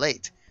just too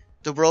late.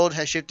 The world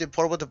has shifted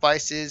portable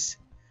devices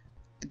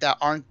that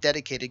aren't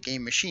dedicated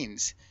game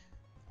machines.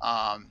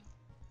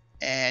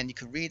 And you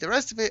can read the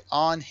rest of it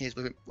on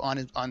the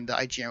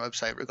IGN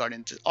website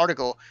regarding this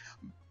article.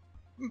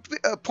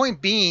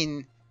 Point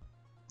being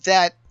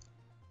that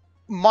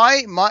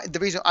the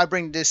reason I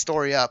bring this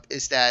story up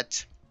is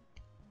that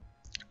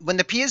when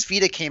the PS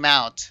Vita came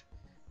out,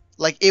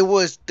 like,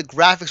 the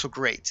graphics were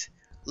great.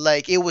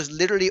 Like, it was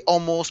literally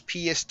almost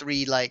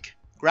PS3 like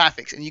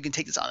graphics, and you can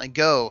take this on the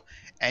go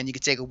and you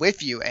can take it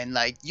with you, and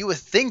like you would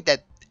think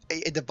that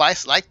a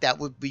device like that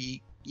would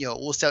be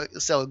will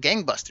sell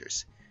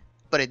gangbusters,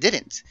 but it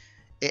didn't.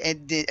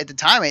 At the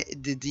time,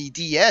 the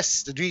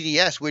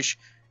 3DS, which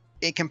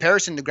in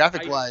comparison to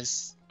graphic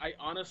wise, I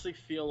honestly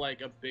feel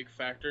like a big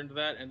factor into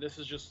that, and this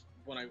is just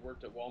when I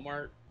worked at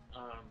Walmart,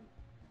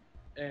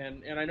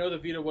 and I know the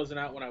Vita wasn't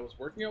out when I was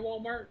working at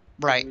Walmart.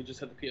 Right. We just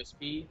had the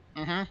PSP.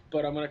 Mm-hmm.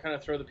 But I'm gonna kind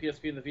of throw the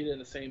PSP and the Vita in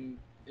the same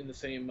in the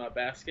same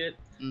basket,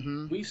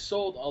 Mm-hmm. we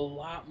sold a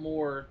lot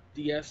more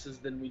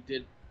DSs than we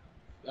did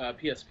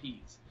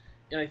PSPs.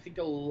 And I think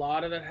a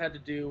lot of that had to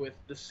do with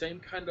the same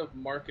kind of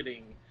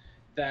marketing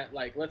that,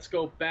 like, let's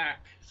go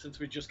back, since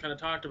we just kind of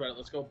talked about it,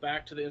 let's go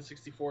back to the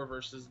N64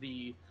 versus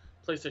the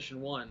PlayStation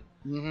 1.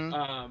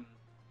 Mm-hmm.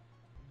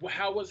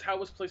 How was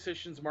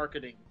PlayStation's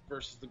marketing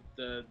versus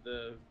the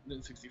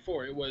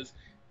N64? It was,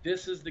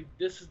 this is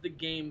the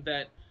game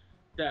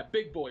that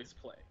big boys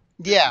play.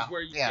 This Yeah. is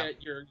where you Yeah.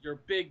 get your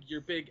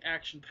big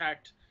action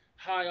packed,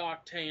 high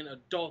octane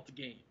adult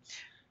games.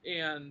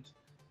 And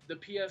the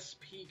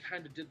PSP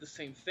kind of did the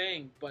same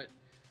thing, but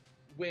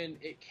when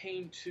it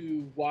came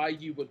to why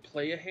you would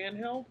play a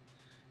handheld,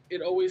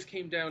 it always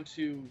came down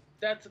to,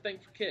 that's a thing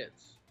for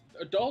kids.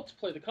 Adults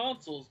play the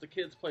consoles, the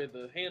kids play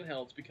the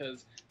handhelds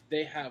because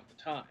they have the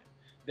time.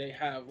 They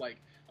have, like,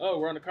 oh,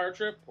 we're on a car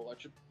trip, pull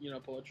out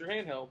your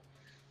handheld.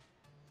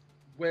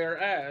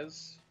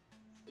 Whereas,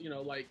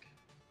 like,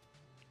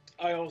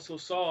 I also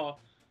saw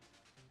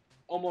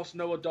almost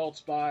no adults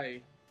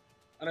buy,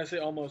 and I say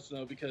almost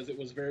no because it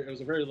was a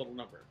very little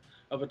number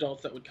of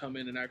adults that would come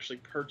in and actually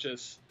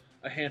purchase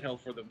a handheld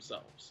for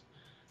themselves.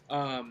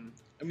 I mean,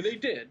 they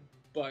did,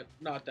 but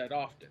not that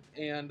often.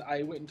 And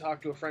I went and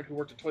talked to a friend who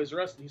worked at Toys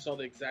R Us, and he saw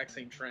the exact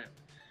same trend.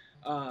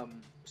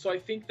 So I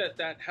think that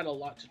had a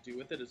lot to do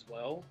with it as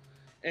well.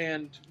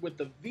 And with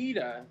the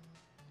Vita,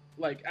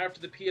 like,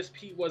 after the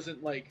PSP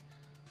wasn't, like,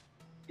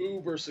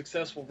 uber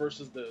successful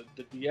versus the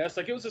DS,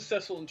 like, it was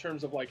successful in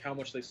terms of, like, how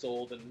much they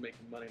sold and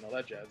making money and all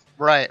that jazz.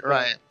 Right. But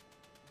Right.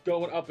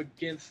 going up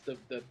against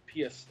the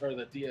PS or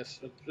the DS,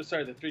 the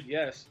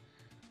 3DS,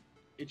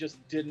 it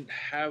just didn't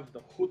have the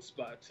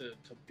chutzpah to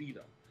beat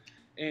them.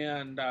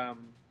 And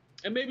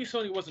maybe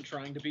Sony wasn't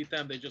trying to beat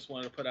them; they just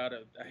wanted to put out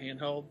a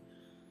handheld.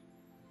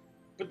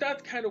 But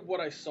that's kind of what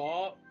I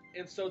saw,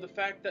 and so the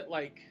fact that,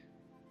 like,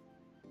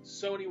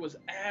 Sony was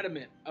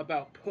adamant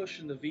about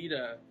pushing the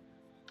Vita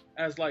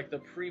as, like, the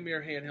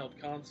premier handheld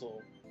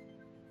console,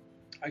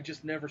 I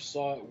just never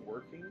saw it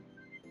working.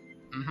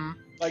 Mm-hmm.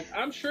 Like,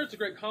 I'm sure it's a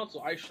great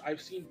console.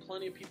 I've seen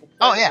plenty of people play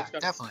Oh it. yeah, It's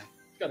definitely.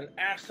 got an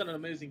ass ton of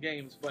amazing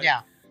games, but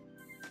Yeah.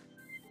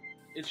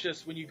 it's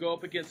just when you go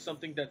up against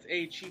something that's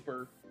A,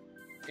 cheaper,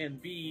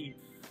 and B,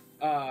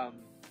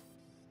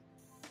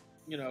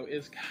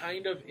 is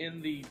kind of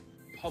in the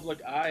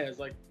public eye as,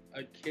 like,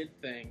 a kid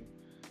thing.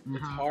 Mm-hmm.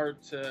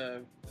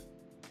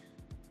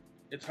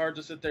 It's hard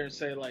to sit there and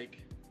say, like,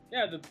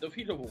 yeah, the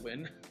Vita will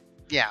win.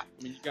 Yeah.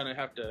 I mean, you kind of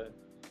have to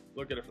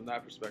look at it from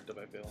that perspective,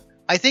 I feel.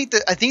 I think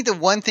the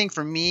one thing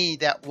for me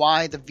that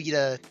why the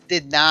Vita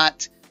did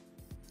not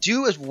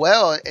do as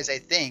well as I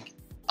think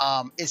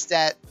is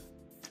that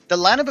the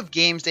lineup of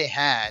games they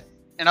had,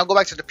 and I'll go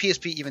back to the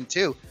PSP even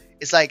too.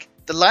 It's like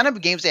the lineup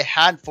of games they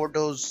had for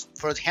those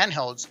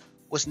handhelds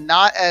was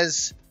not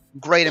as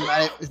great in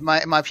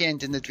my opinion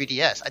than the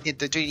 3DS. I think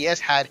the 3DS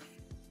had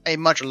a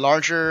much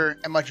larger,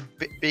 a much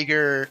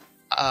bigger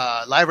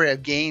library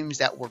of games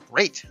that were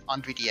great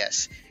on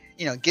 3DS.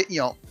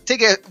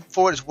 Take it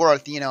for what it's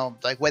worth.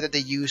 Like whether they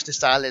used the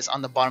stylus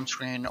on the bottom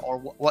screen or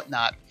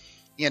whatnot.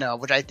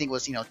 Which I think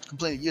was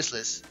completely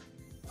useless.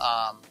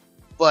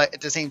 But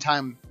at the same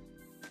time,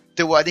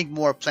 there were, I think,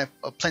 more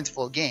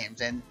plentiful games,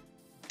 and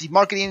the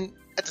marketing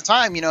at the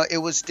time, it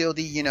was still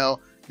the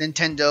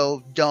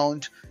Nintendo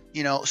don't,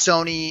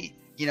 Sony,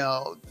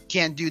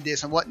 can't do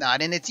this and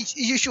whatnot, and it's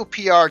usual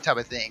PR type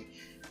of thing.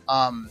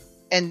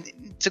 And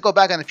to go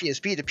back on the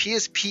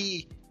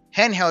PSP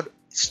handheld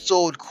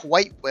sold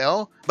quite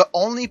well, but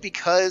only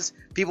because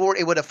people were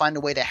able to find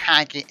a way to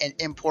hack it and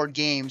import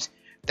games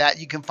that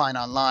you can find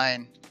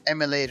online,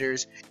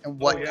 emulators and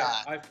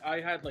whatnot. Oh, yeah.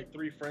 I had like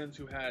 3 friends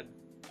who had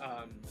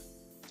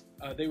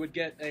they would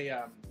get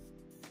a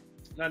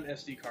not an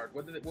SD card.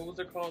 What was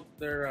it called?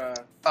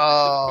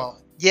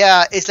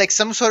 Yeah, it's like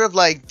some sort of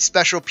like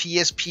special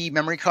PSP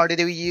memory card that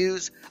they would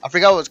use. I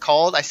forgot what it's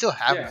called. I still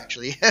have it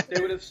actually.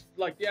 They would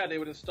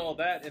install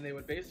that, and they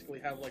would basically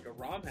have like a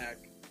ROM hack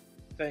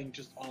thing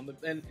just on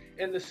the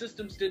and the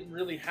systems didn't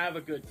really have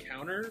a good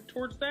counter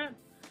towards that.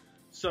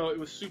 So it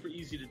was super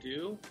easy to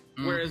do.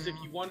 Whereas if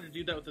you wanted to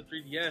do that with the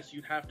 3DS,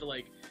 you'd have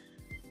to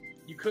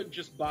you couldn't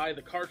just buy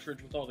the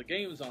cartridge with all the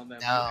games on them.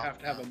 You'd have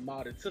to have a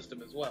modded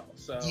system as well.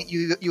 So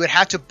you would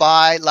have to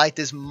buy like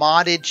this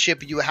modded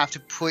chip you would have to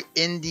put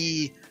in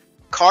the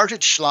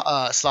cartridge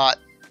slot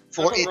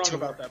for it to. Wrong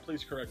about that.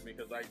 Please correct me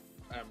because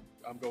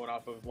I'm going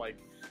off of like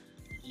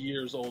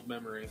years old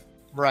memory.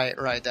 Right,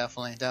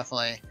 definitely.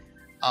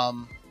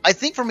 I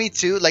think for me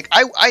too, like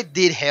I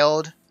did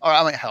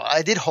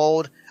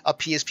hold a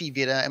PSP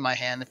Vita in my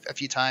hand a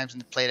few times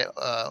and played it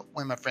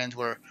when my friends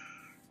were,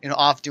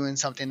 off doing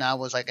something. I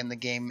was like in the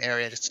game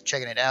area just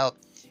checking it out.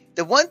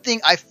 The one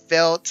thing I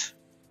felt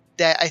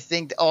that I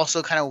think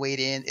also kind of weighed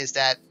in is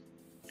that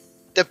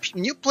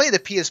when you play the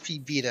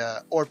PSP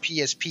Vita or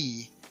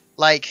PSP,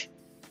 like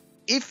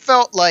it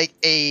felt like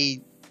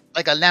a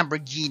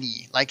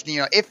Lamborghini. Like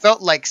it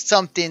felt like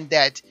something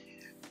that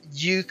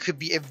you could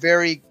be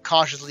very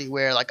cautiously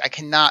aware, like I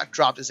cannot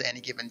drop this at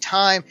any given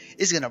time.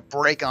 It's gonna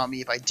break on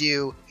me if I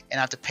do, and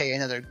have to pay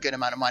another good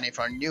amount of money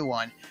for a new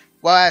one.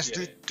 Whereas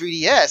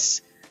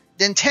 3DS,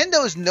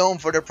 Nintendo is known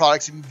for their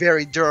products being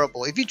very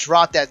durable. If you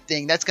drop that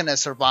thing, that's gonna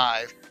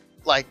survive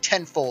like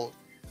tenfold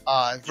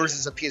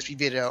versus a PSP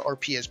Vita or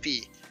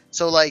PSP.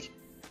 So like,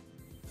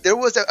 there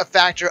was a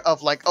factor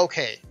of like,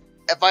 okay,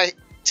 if I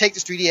take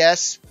this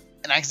 3DS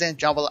and I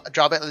accidentally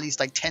drop it at least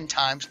like 10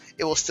 times,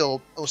 it will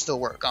still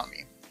work on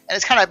me. And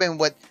it's kind of been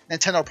what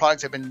Nintendo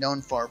products have been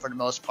known for the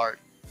most part.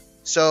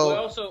 So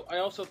well, I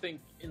also think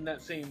in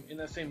that same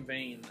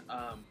vein,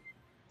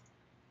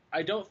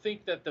 I don't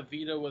think that the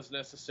Vita was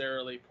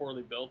necessarily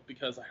poorly built,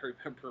 because I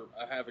remember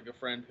having a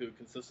friend who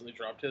consistently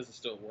dropped his and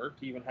still worked.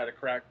 He even had a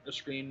cracked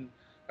screen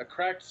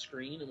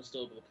and was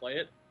still able to play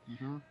it.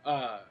 Mm-hmm.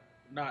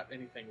 Not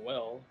anything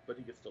well, but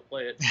he could still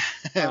play it.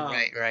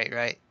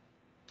 Right.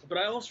 But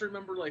I also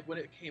remember, like, when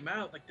it came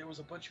out, like, there was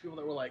a bunch of people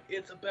that were like,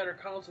 it's a better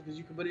console because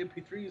you can put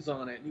MP3s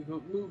on it, and you can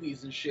put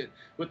movies and shit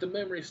with the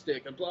memory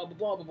stick, and blah, blah,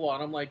 blah, blah, blah.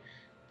 And I'm like,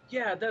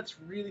 yeah, that's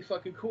really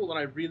fucking cool, and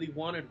I really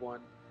wanted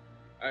one.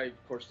 I,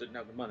 of course, didn't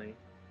have the money,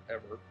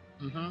 ever.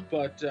 Mm-hmm.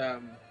 But, I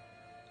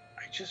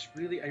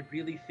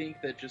really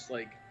think that just,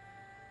 like,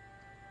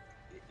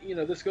 you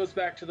know, this goes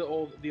back to the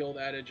old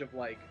adage of,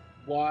 like,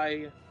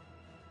 why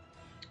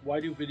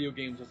do video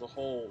games as a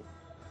whole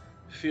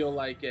feel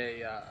like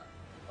a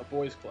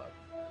boys club?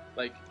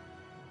 Like,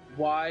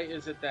 why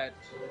is it that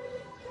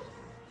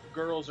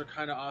girls are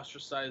kind of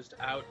ostracized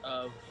out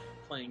of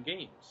playing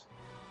games?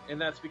 And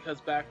that's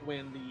because back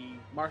when the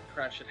market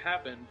crash had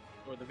happened,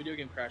 or the video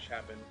game crash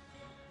happened,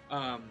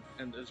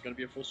 and there's going to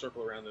be a full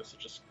circle around this, so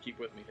just keep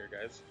with me here,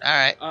 guys. All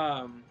right.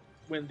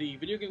 When the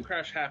video game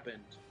crash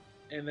happened,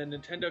 and then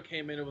Nintendo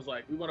came in and was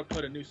like, we want to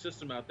put a new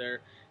system out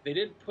there. They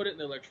didn't put it in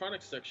the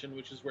electronics section,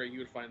 which is where you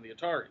would find the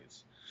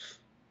Ataris.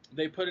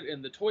 They put it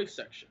in the toy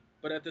section.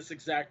 But at this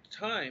exact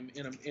time,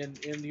 in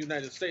the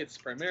United States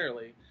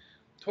primarily,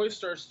 toy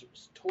stores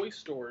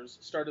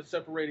started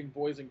separating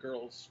boys and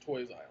girls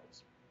toys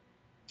aisles.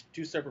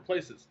 2 separate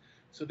places.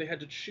 So they had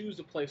to choose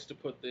a place to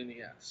put the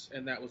NES,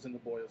 and that was in the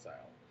boys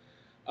aisle.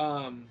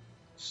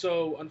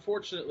 So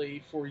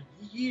unfortunately, for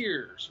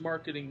years,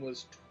 marketing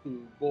was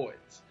to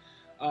boys.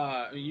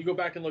 I mean, you go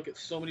back and look at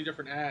so many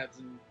different ads,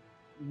 and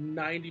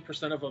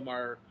 90% of them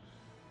are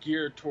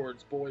geared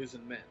towards boys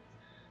and men.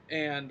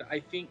 And I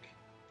think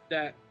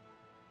that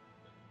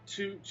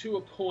to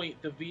a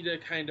point, the Vita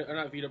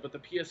not Vita, but the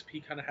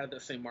PSP kind of had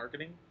that same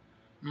marketing.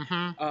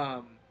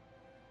 Mm-hmm.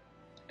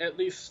 At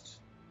least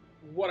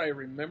what I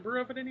remember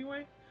of it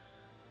anyway.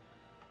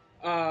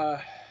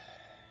 And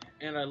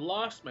I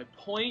lost my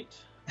point.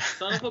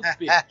 Son of a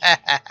bitch.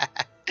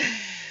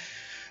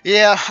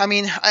 Yeah, I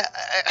mean,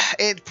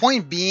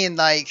 point being,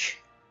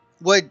 like,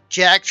 what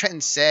Jack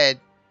Trenton said,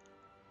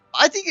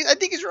 I think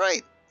he's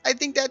right. I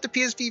think that the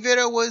PSP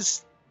Vita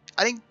was,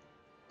 I think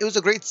it was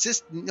a great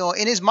system. You know,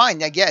 in his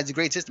mind, like, yeah, it's a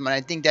great system, and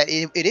I think that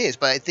it is.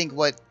 But I think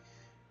what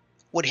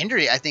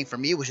hindered it, I think, for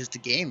me, was just the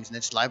games and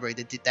its library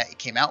that it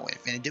came out with,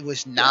 and it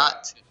was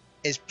not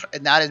as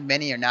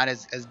many or not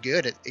as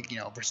good, you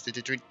know, versus the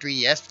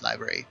 3DS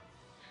library.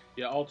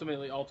 Yeah,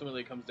 ultimately,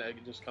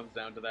 it just comes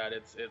down to that.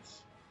 It's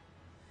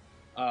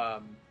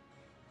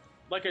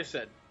like I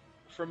said,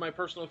 from my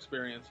personal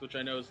experience, which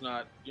I know is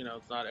not, you know,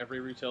 it's not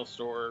every retail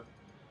store,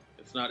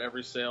 it's not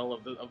every sale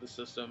of the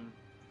system.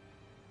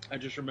 I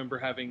just remember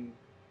having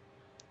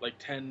like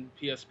 10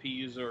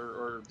 PSPs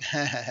or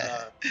they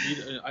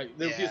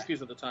were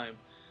PSPs at the time,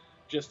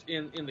 just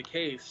in the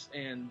case,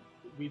 and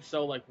we'd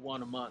sell like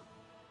 1 a month,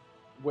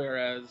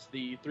 whereas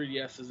the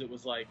 3DSs, it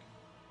was like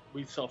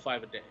we'd sell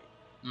 5 a day.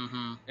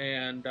 Mm-hmm.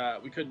 And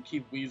we couldn't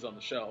keep Wii's on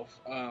the shelf.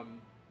 I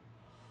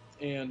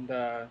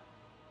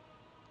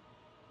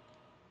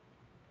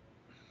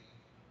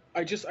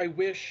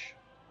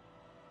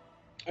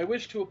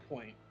wish to a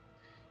point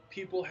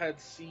people had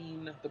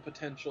seen the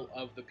potential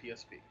of the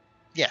PSP.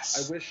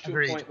 Yes. I wish to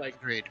a point,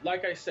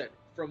 like I said,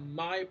 from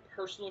my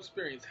personal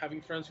experience,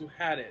 having friends who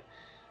had it,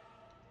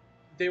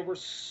 there were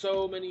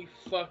so many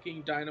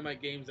fucking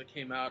dynamite games that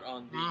came out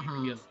on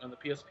the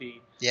PSP.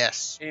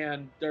 Yes.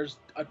 And there's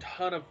a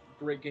ton of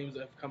great games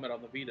that have come out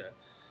on the Vita.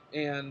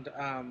 And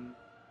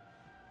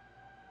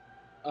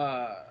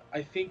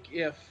I think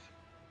if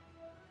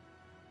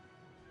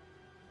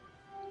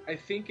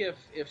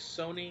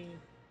Sony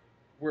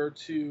were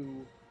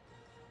to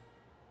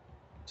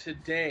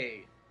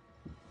today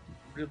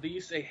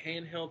release a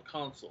handheld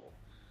console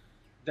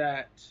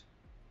that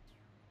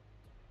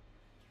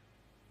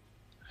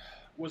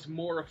was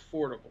more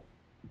affordable,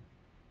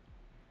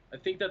 I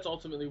think that's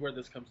ultimately where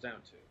this comes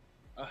down to.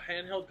 A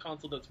handheld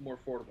console that's more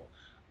affordable.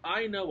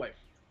 I know a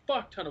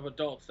fuck ton of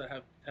adults that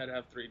have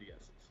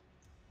 3DSs.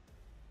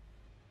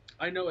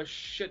 I know a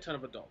shit ton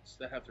of adults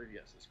that have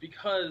 3DSs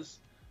because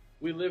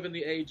we live in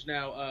the age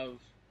now of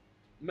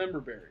member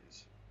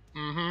berries.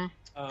 Mm-hmm.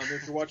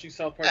 If you're watching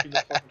South Park, you know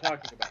what I'm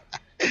talking about.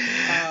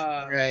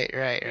 Right.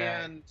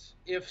 And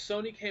if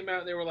Sony came out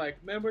and they were like,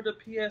 remember the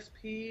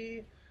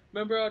PSP?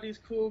 Remember all these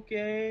cool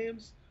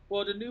games?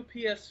 Well, the new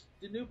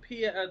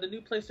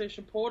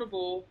PlayStation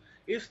Portable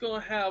it's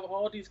gonna have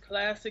all these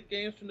classic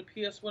games from the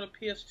PS1 and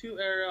PS2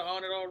 era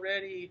on it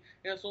already,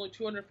 and it's only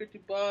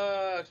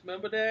 $250.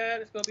 Remember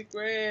that? It's gonna be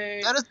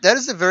great. That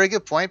is a very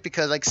good point,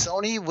 because like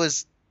Sony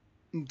was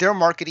their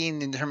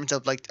marketing in terms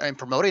of like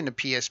promoting the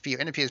PSP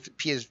and the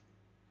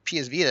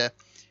PS Vita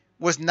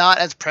was not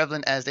as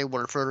prevalent as they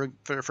were for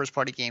the first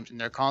party games in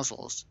their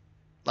consoles.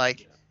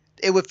 Like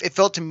it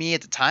felt to me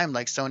at the time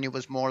like Sony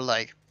was more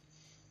like,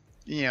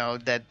 you know,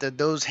 that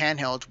those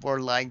handhelds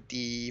were like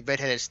the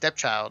redheaded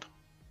stepchild,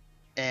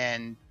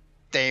 and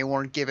they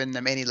weren't giving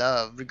them any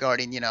love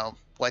regarding, you know,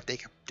 what they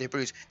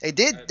produce. They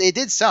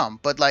did some,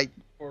 but like,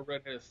 or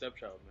redheaded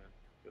stepchild, man.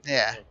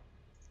 Yeah.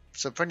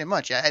 So pretty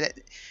much, yeah.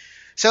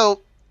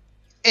 So,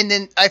 and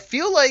then I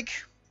feel like,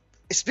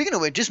 speaking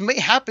of which, just may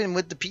happen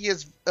with the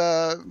PS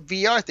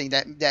VR thing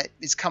that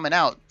is coming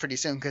out pretty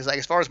soon. Because like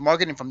as far as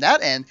marketing from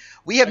that end,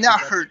 we have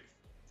heard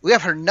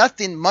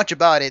nothing much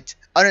about it,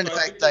 other than the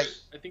fact like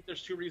I think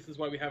there's two reasons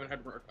why we haven't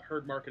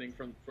heard marketing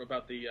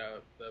about the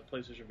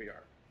PlayStation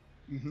VR.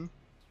 Mm-hmm.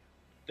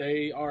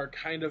 They are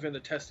kind of in the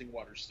testing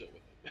waters still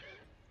with it.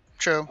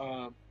 True.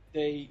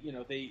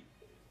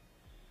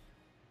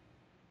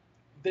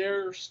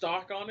 Their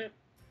stock on it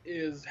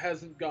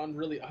hasn't gone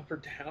really up or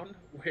down,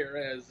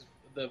 whereas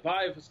the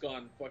Vive has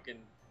gone fucking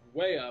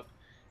way up,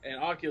 and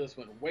Oculus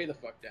went way the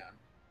fuck down,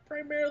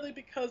 primarily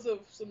because of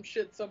some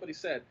shit somebody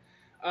said.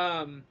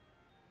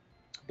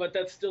 But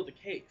that's still the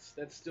case.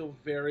 That's still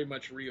very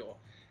much real,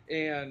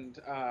 and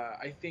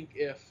I think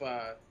if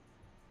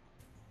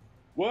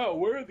wow,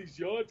 where are these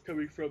yawns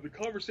coming from? The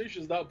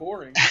conversation's not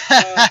boring.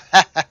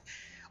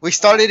 We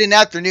started in the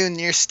afternoon,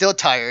 and you're still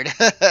tired.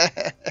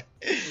 I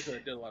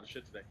did a lot of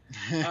shit today.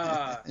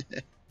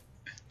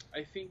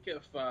 I think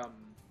if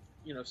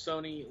once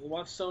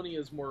Sony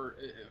is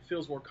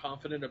feels more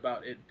confident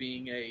about it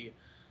being a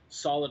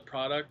solid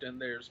product,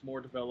 and there's more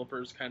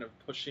developers kind of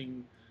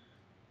pushing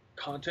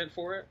content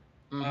for it,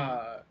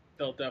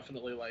 they'll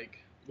definitely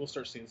we'll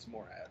start seeing some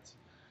more ads.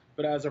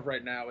 But as of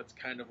right now, it's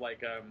kind of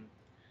like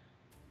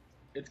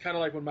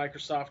when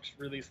Microsoft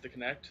released the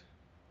Kinect.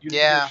 You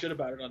didn't hear shit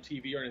about it on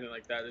TV or anything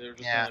like that. They were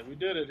just like, we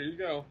did it, here you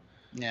go.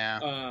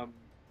 Yeah.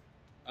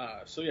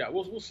 So yeah,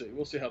 we'll see.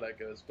 We'll see how that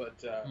goes.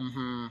 But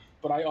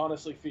I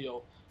honestly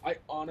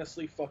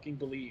fucking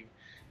believe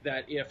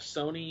that if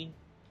Sony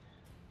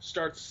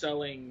starts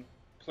selling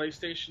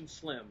PlayStation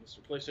Slims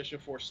or PlayStation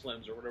 4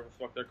 Slims or whatever the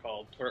fuck they're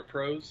called,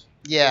 Pros.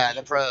 Yeah,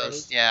 the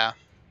Pros. Yeah.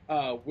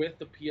 With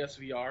the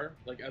PSVR,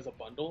 as a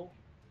bundle,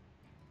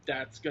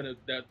 that's gonna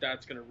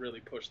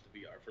really push the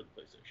VR for the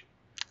PlayStation.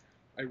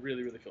 I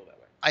really, really feel that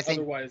way.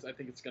 Otherwise, I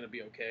think it's gonna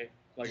be okay.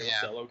 It'll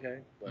sell okay,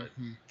 but.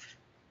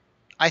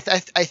 I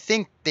think I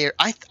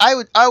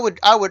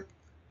would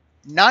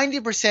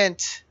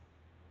 90%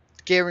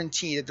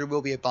 guarantee that there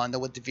will be a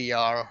bundle with the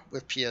VR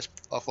with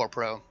PS4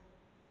 Pro.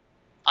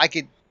 I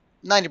could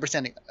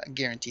 90%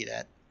 guarantee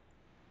that.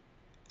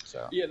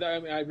 So yeah,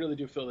 I really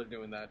do feel they're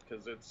doing that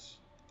because it's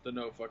the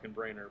no fucking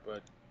brainer.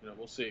 But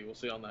we'll see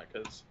on that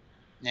because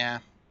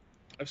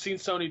I've seen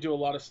Sony do a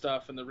lot of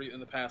stuff in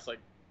the past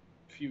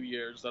few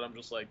years that I'm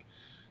just like.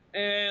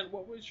 And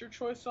what was your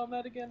choice on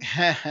that again?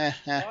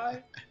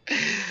 Why?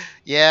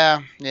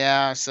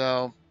 Yeah.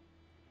 So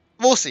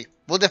we'll see.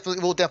 We'll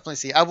definitely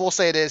see. I will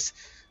say this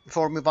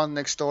before we move on to the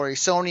next story.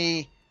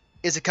 Sony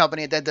is a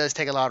company that does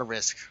take a lot of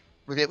risk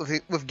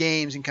with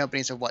games and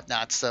companies and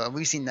whatnot. So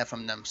we've seen that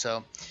from them.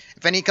 So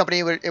if any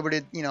company were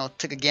to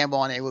take a gamble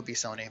on it, it would be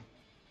Sony.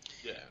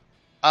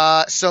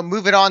 Yeah. So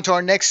moving on to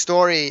our next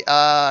story.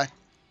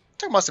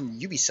 Talking about some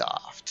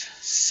Ubisoft.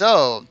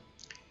 So.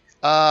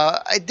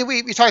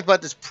 We talked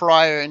about this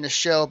prior in the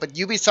show, but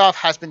Ubisoft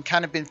has been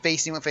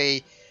facing with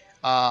a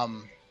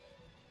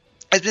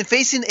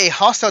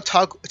hostile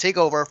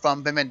takeover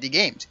from Vivendi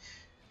Games,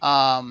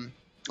 or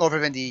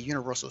Vivendi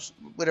Universal,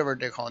 whatever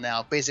they're called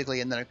now. Basically,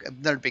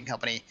 another big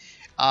company.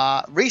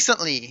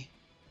 Recently,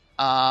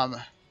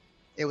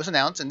 it was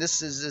announced, and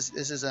this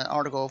is an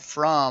article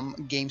from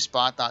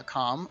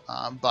GameSpot.com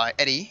by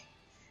Eddie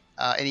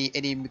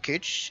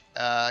Mikic.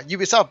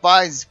 Ubisoft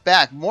buys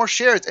back more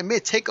shares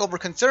amid takeover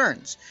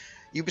concerns.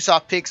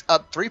 Ubisoft picks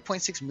up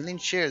 3.6 million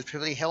shares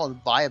previously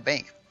held by a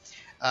bank.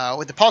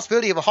 With the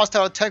possibility of a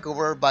hostile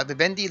takeover by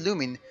Vivendi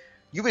looming,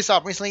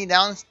 Ubisoft recently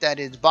announced that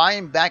it is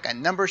buying back a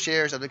number of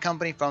shares of the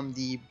company from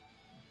the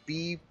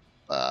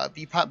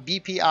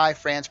BPI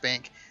France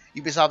Bank.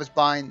 Ubisoft is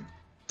buying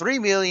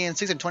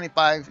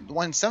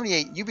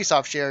 3,625,178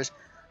 Ubisoft shares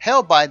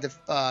held by the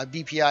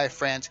BPI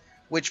France,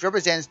 which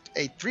represents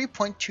a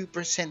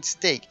 3.2%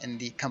 stake in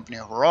the company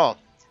overall.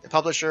 The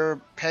publisher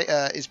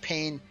is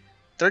paying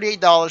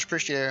 $38 per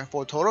share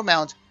for a total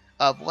amount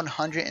of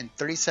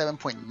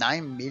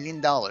 $137.9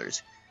 million.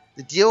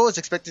 The deal is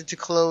expected to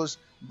close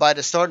by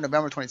the start of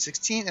November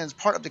 2016 and is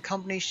part of the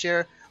company's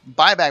share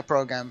buyback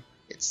program,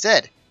 it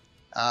said.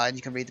 And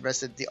you can read the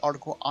rest of the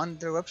article on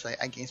their website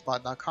at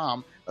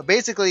GameSpot.com. But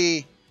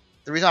basically,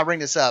 the reason I bring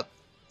this up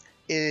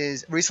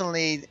is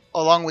recently,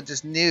 along with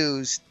this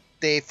news,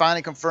 they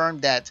finally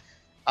confirmed that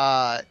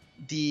the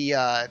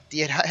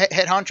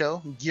head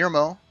honcho,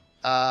 Guillermo,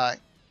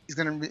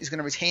 he's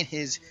gonna retain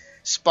his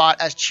spot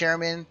as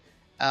chairman,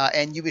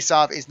 and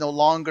Ubisoft is no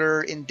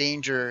longer in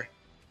danger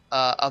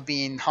of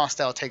being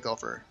hostile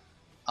takeover.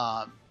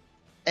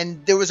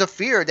 And there was a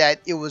fear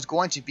that it was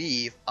going to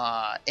be,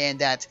 and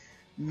that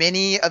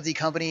many of the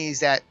companies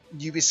that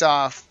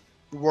Ubisoft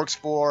works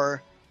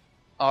for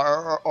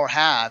or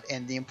have,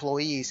 and the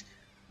employees,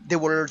 there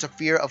was a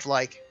fear of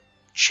like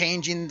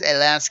changing the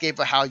landscape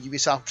of how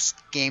Ubisoft's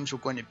games were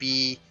going to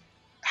be,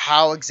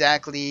 how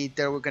exactly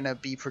they were going to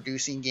be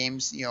producing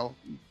games,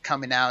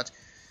 coming out.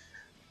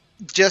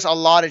 Just a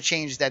lot of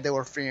changes that they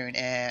were fearing,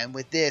 and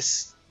with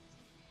this,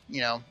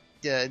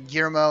 the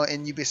Guillermo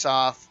and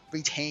Ubisoft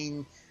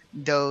retain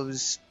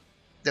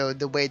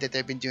the way that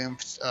they've been doing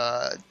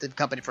the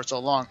company for so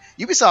long.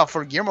 Ubisoft,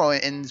 for Guillermo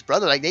and his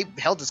brother, like, they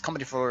held this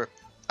company for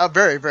a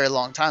very, very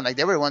long time. Like,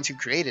 they were the ones who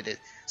created it.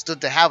 So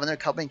to have another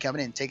company come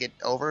in and take it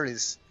over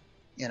is,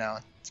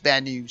 it's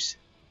bad news.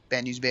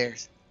 Bad news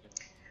bears.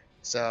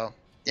 So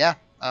yeah,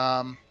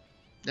 well,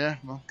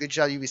 good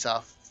job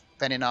Ubisoft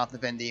fending off the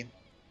Vivendi.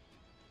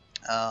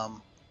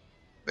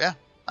 Yeah,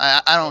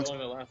 I don't.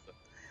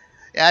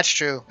 Yeah, that's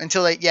true.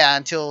 Until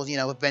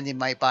Vivendi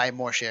might buy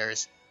more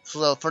shares.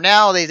 So for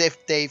now,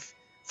 they've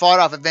fought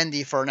off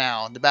Vivendi for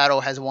now. The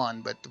battle has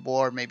won, but the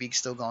war may be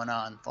still going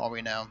on, for all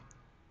we know.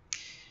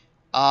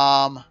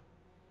 And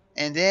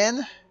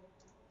then,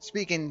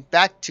 speaking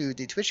back to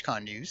the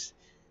TwitchCon news,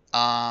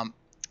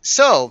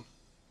 so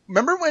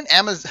remember when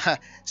Amazon?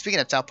 Speaking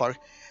of South Park,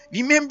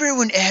 remember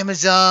when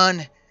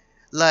Amazon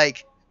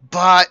like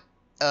bought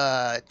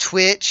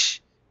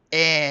Twitch,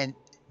 and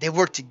they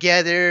worked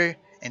together,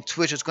 and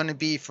Twitch was going to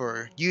be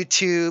for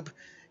YouTube,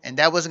 and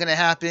that wasn't going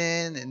to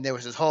happen, and there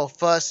was this whole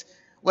fuss.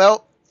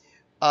 Well,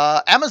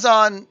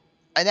 Amazon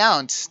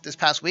announced this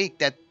past week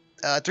that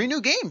 3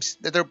 new games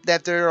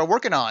that they're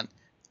working on.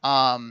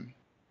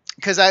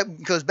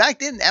 Because back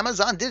then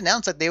Amazon did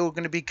announce that they were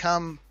going to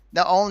become,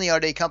 not only are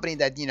they a company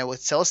that would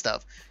sell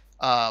stuff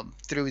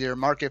through their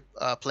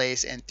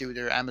marketplace and through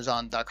their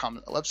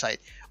Amazon.com website,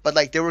 but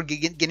like they were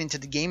getting into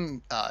the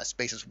game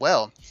space as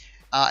well.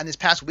 And this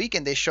past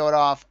weekend they showed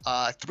off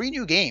 3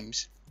 new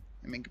games.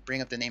 Let me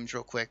bring up the names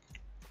real quick.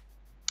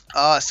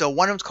 So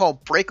one of them's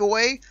called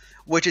Breakaway,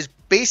 which is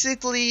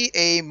basically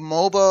a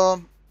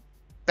MOBA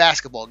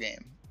basketball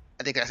game.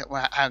 I think that's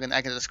how I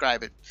can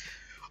describe it.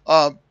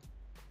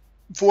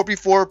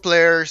 4v4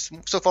 players.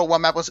 So far,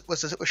 one map was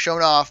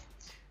shown off.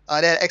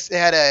 They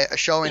had a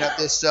showing of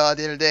this the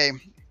other day,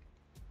 and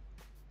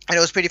it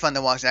was pretty fun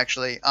to watch,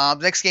 actually. The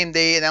next game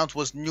they announced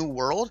was New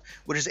World,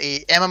 which is a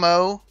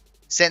MMO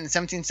set in the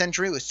 17th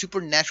century with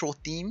supernatural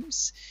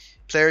themes.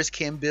 Players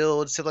can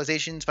build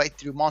civilizations, fight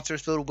through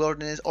monsters-filled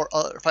wilderness, or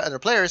fight other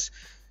players,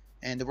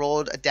 and the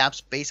world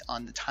adapts based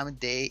on the time of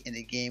day in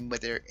the game,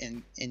 whether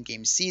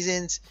in-game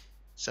seasons.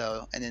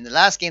 So, and then the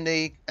last game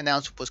they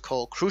announced was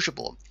called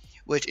Crucible,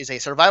 which is a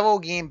survival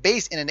game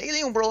based in an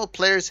alien world.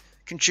 Players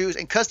can choose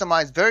and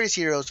customize various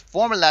heroes,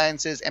 form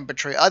alliances, and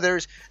betray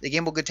others. The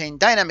game will contain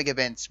dynamic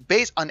events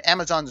based on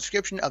Amazon's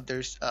description of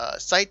their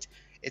site.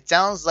 It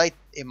sounds like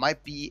it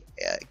might be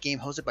a game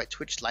hosted by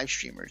Twitch live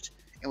streamers,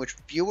 in which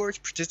viewers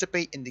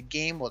participate in the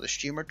game while the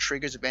streamer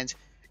triggers events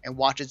and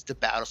watches the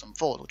battles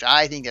unfold, which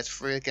I think that's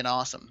freaking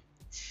awesome.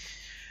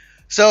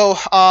 So,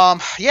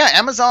 yeah,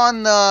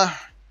 Amazon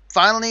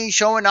finally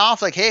showing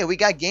off, like, hey, we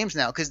got games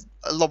now, because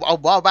a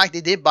while back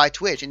they did buy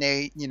Twitch, and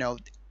they,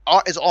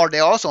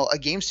 they're also a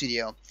game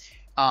studio.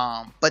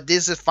 But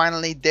this is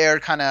finally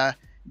their kind of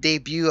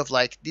debut of,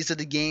 like, these are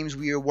the games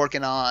we are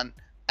working on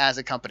as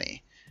a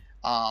company.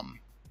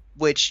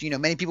 Which,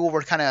 many people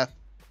were kind of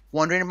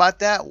wondering about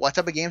that, what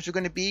type of games were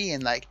going to be,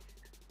 and like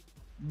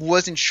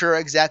wasn't sure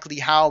exactly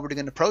how we're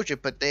going to approach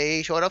it, but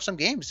they showed off some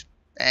games.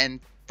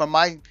 And from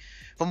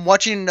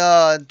watching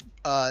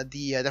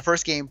the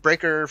first game,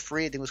 Breaker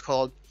Free, I think it was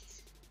called,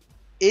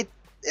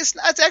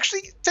 it's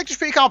actually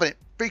pretty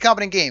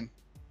competent game.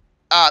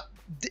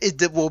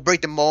 It will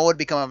break the mold,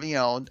 become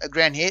a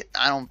grand hit.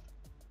 I don't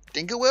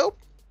think it will,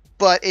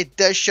 but it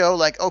does show,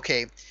 like,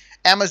 okay,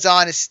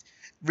 Amazon is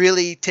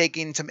really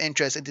taking some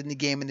interest into the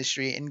game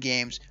industry and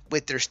games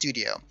with their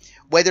studio.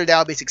 Whether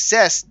that'll be a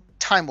success,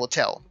 time will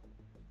tell.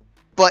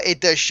 But it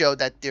does show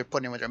that they're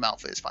putting in where their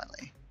mouth is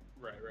finally.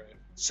 Right.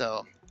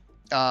 So,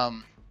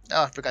 I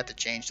forgot to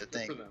change the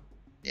thing.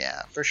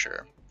 Yeah, for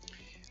sure.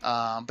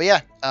 But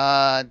yeah,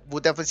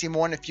 we'll definitely see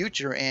more in the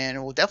future,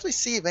 and we'll definitely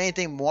see if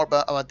anything more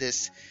about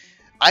this.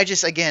 I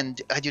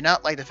do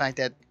not like the fact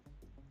that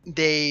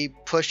they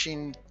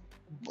pushing,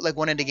 like,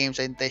 one of the games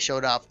they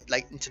showed off,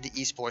 like, into the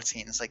esports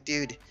scene. It's like,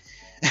 dude,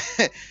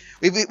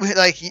 we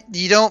like,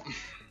 you don't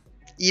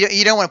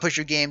want to push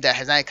your game that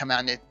has not come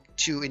out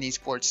to an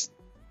esports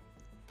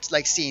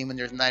like scene when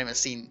there's not even a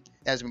scene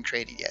that hasn't been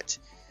created yet.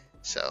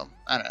 So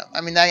I don't know.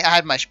 I mean, I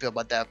had my spiel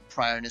about that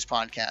prior in this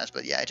podcast,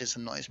 but yeah, it just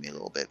annoys me a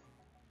little bit.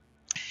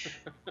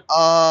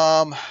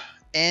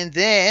 And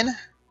then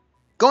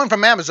going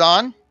from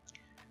Amazon,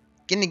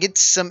 getting to get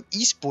some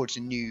esports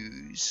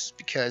news,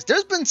 because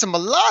there's been a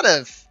lot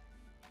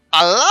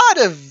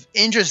of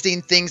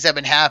interesting things that have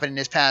been happening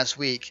this past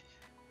week.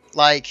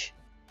 Like,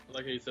 I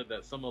like how you said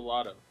that. A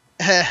lot of.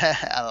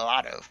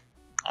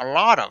 A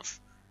lot of.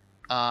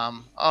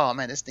 Oh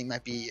man, this thing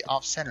might be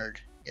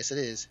off-centered. Yes, it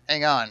is.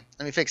 Hang on,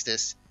 let me fix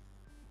this.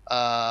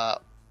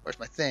 Where's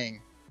my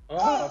thing?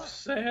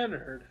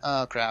 Off-centered.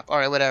 Oh crap. All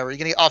right, whatever. You're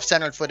gonna get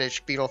off-centered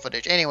footage, B-roll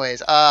footage.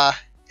 Anyways,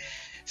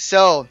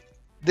 so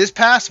this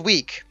past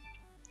week,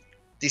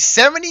 the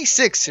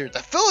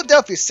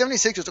Philadelphia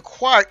 76ers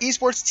acquired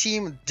esports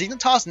team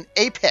Dignitas and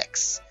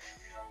Apex.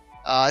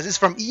 This is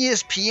from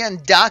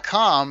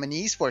ESPN.com in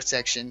the esports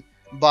section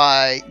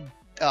by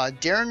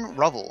Darren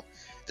Rubble.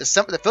 The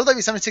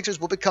Philadelphia 76ers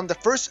will become the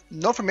first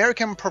North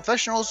American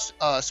professional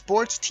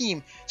sports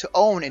team to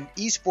own an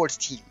esports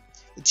team.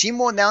 The team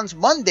will announce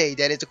Monday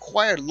that it's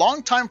acquired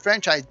longtime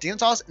franchise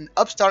Dignitas and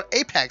upstart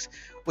Apex,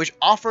 which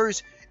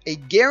offers a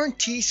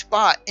guaranteed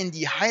spot in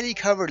the highly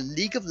covered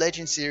League of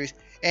Legends series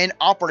and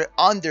operate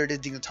under the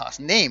Dignitas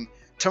name.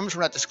 Terms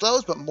were not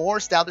disclosed, but more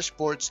established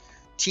sports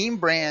team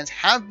brands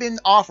have been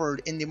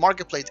offered in the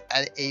marketplace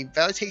at a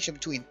valuation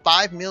between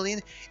 $5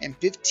 million and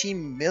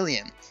 $15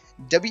 million.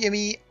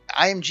 WME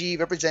IMG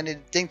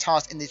represented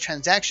Dignitas in the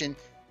transaction.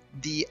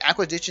 The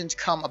acquisitions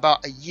come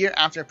about a year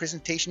after a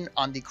presentation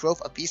on the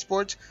growth of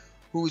esports,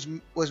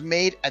 was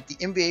made at the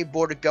NBA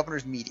Board of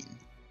Governors meeting.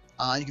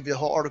 You can view the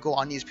whole article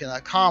on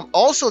ESPN.com.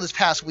 Also, this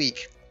past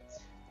week,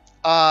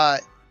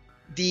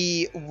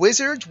 the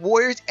Wizards,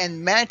 Warriors,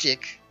 and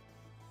Magic.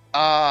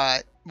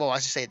 The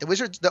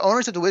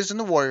owners of the Wizards and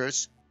the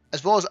Warriors,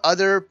 as well as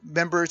other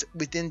members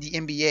within the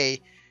NBA,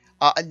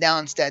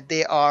 announced that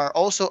they are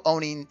also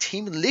owning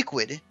Team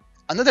Liquid,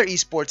 another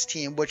esports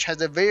team which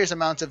has a various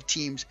amounts of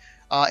teams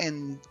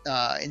in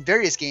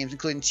various games,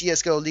 including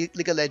CS:GO,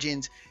 League of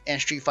Legends,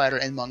 and Street Fighter,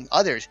 among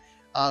others.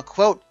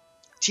 Quote,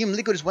 Team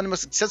Liquid is one of the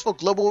most successful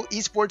global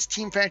esports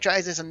team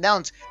franchises.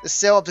 Announced the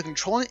sale of the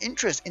controlling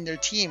interest in their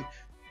team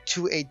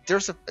to a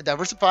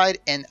diversified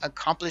and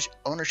accomplished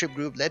ownership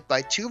group led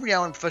by two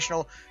renowned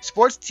professional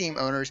sports team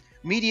owners,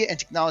 media and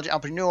technology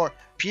entrepreneur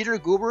Peter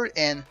Guber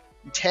and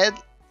Ted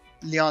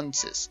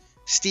Leonsis.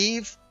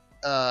 I'm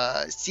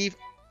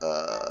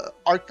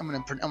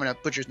gonna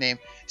butcher his name.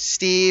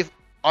 Steve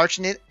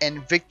Archnit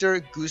and Victor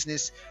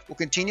Guznis will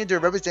continue their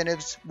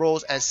representatives'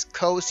 roles as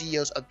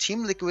co-CEOs of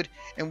Team Liquid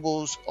and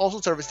will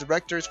also serve as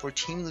directors for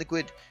Team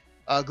Liquid.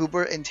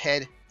 Guber and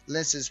Ted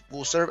Lenses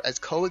will serve as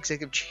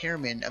co-executive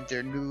chairman of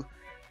their new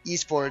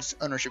esports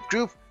ownership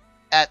group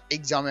at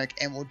Exomic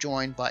and will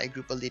join by a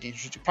group of leading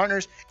strategic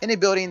partners in a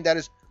building that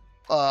is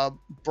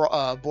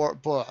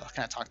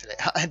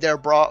their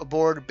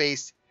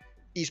board-based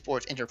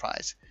esports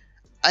enterprise.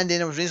 And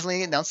then it was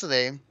recently announced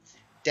today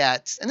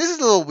that, and this is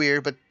a little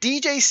weird, but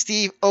DJ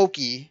Steve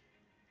Aoki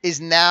is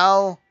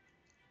now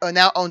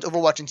owns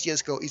Overwatch and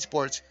CS:GO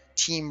esports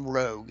Team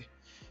Rogue.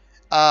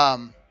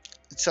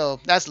 So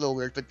that's a little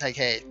weird, but like,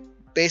 hey,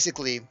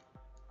 basically,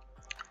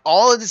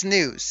 all of this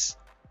news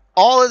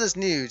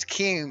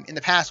came in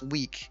the past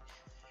week,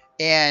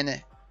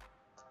 and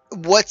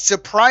what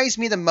surprised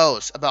me the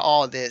most about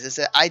all of this is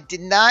that I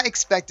did not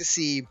expect to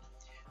see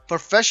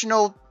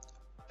professional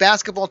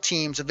basketball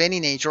teams of any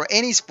nature or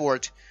any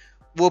sport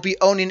will be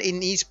owning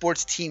an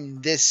esports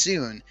team this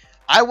soon.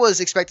 I was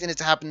expecting it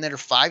to happen in another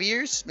 5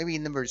 years, maybe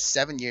number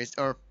 7 years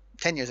or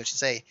 10 years, I should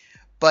say.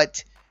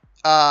 But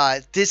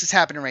this is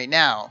happening right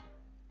now,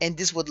 and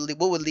this what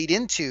would lead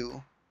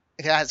into.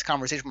 I had this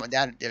conversation with my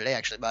dad the other day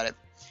actually about it.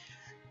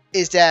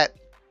 Is that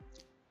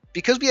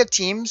because we have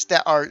teams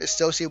that are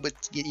associated with,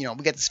 we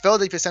get the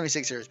Philadelphia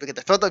 76ers, we get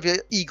the Philadelphia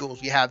Eagles,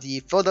 we have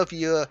the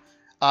Philadelphia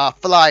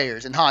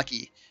Flyers in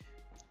hockey.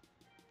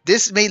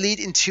 This may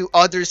lead into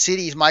other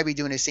cities might be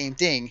doing the same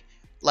thing,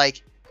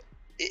 like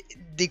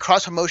the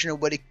cross promotion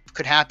of what it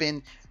could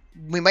happen.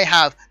 We might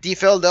have the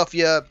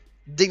Philadelphia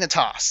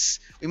Dignitas.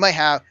 We might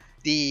have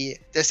the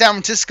San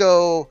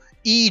Francisco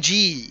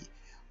EG.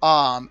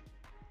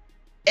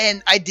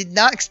 And I did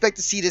not expect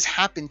to see this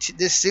happen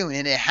this soon,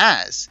 and it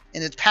has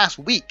in the past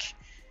week.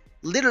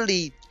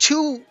 Literally,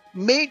 two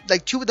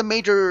of the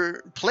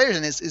major players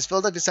in this is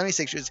Philadelphia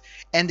 76ers,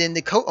 and then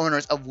the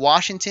co-owners of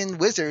Washington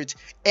Wizards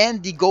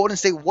and the Golden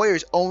State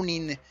Warriors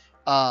owning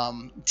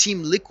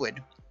Team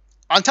Liquid.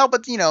 On top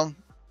of DJ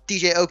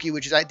Aoki,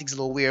 which I think is a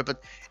little weird,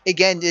 but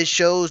again, it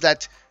shows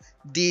that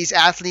these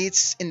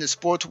athletes in the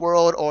sports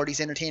world or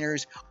these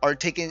entertainers are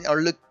dipping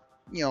their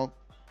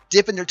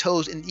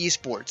toes in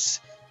esports.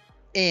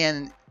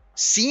 And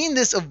seeing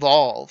this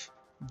evolve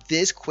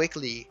this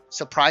quickly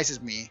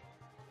surprises me.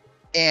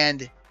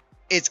 And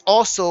it's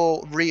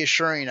also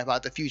reassuring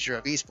about the future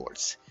of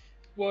esports.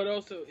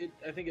 Well,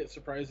 I think it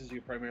surprises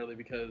you primarily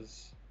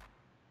because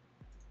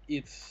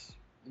it's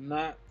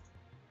not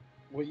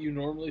what you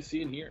normally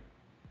see and hear.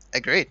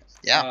 Agreed.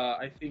 Yeah.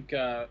 I think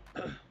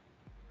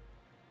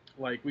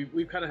like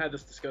we've kind of had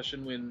this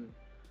discussion when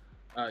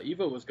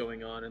Evo was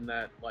going on, and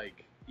that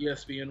like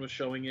ESPN was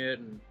showing it,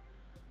 and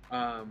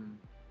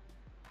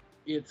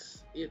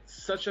it's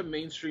such a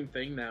mainstream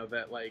thing now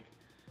that like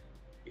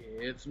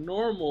it's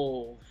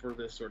normal for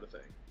this sort of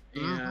thing.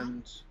 Mm-hmm.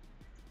 And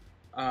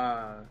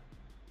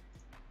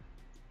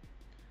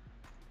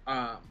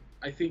I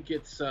think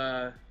it's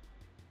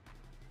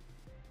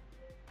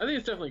I think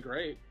it's definitely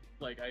great.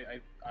 Like I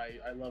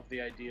love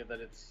the idea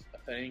that it's a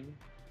thing.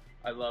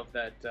 I love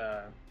that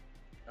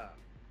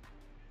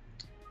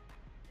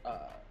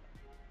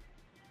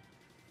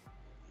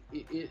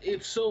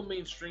it's so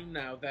mainstream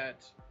now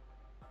that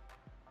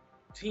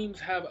teams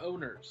have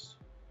owners.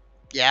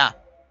 Yeah.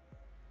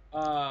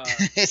 Uh,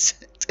 it's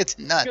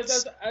nuts.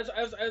 Because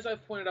as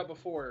I've pointed out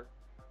before,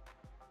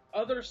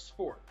 other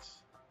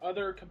sports,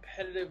 other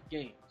competitive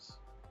games,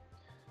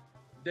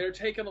 they're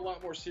taken a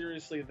lot more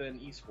seriously than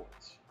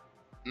esports.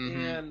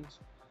 Mm-hmm. And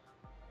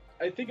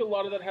I think a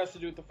lot of that has to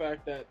do with the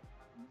fact that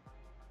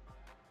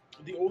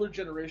the older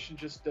generation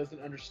just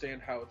doesn't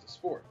understand how it's a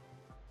sport.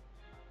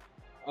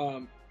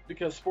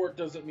 Because sport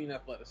doesn't mean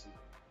athleticism.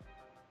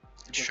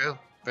 It's true.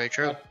 Very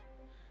true.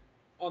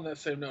 On that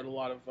same note, a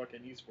lot of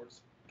fucking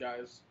esports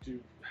guys do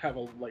have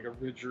a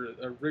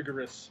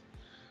rigorous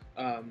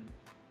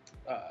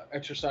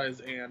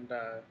exercise and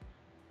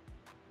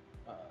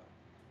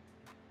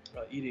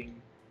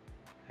eating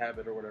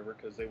habit or whatever,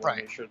 because they want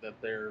to make sure that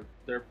their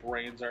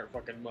brains aren't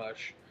fucking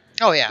mush.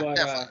 Oh yeah, but,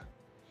 definitely.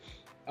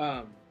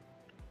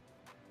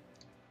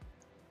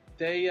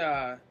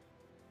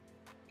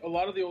 A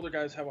lot of the older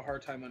guys have a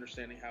hard time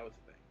understanding how it's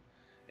a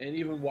thing, and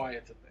even why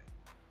it's a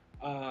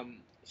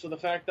thing. So the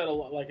fact that,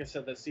 like I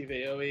said, that Steve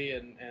Aoki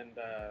and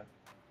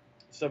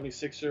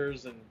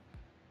 76ers and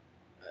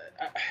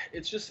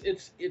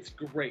it's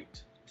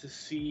great to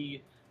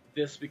see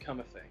this become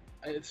a thing.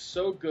 It's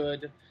so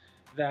good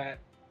that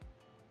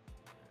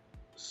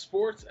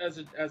sports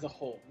as a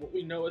whole, what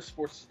we know as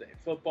sports today,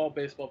 football,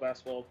 baseball,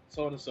 basketball,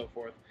 so on and so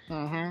forth,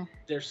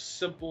 they're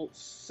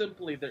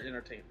simply their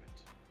entertainment.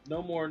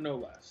 No more, no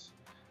less.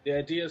 The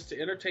idea is to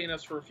entertain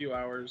us for a few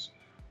hours.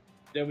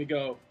 Then we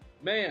go,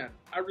 man,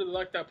 I really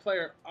like that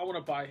player. I want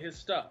to buy his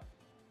stuff.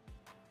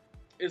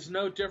 It's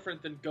no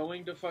different than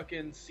going to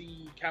fucking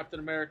see Captain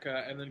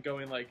America and then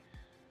going like,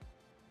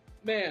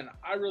 man,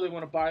 I really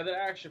want to buy the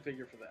action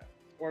figure for that.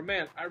 Or,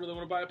 man, I really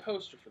want to buy a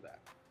poster for that.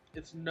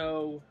 It's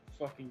no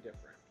fucking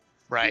different.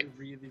 Right. It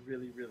really,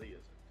 really, really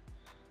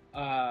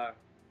isn't.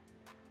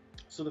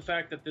 So the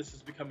fact that this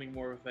is becoming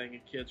more of a thing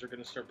and kids are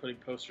going to start putting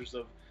posters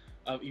of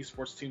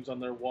esports teams on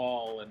their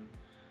wall, and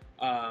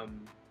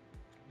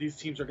these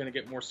teams are going to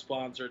get more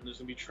sponsored, and there's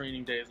going to be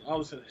training days and all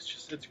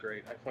this. It's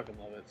great. I fucking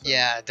love it. So.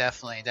 Yeah,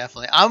 definitely.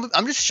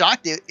 I'm just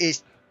shocked to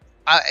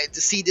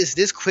see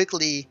this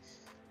quickly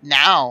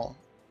now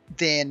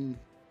than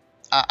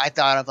I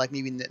thought of, like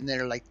maybe in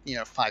like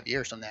 5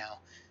 years from now.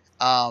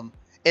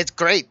 It's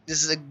great.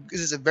 This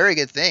is a very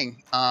good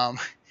thing. And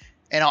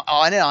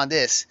I'll end it on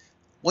this.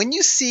 When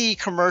you see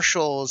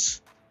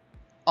commercials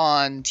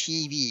on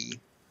TV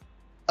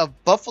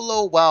of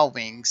Buffalo Wild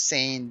Wings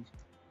saying,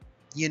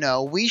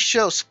 we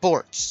show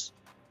sports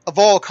of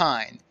all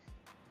kind,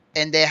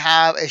 and they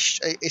have a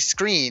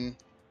screen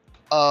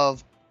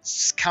of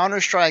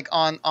Counter-Strike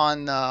on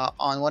one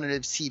of the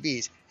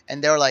TVs,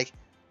 and they're like,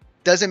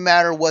 doesn't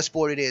matter what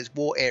sport it is,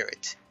 we'll air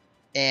it,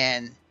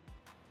 and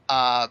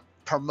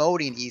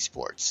promoting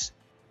esports,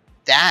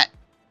 that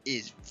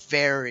is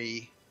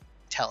very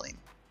telling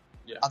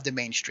of the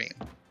mainstream.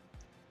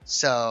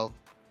 So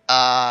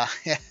I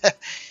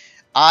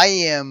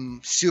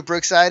am super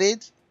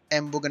excited,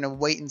 and we're gonna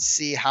wait and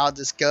see how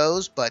this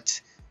goes, but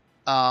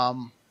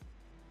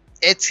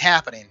it's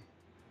happening.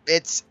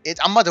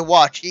 I'm about to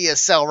watch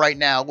ESL right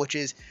now, which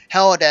is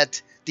held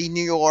at the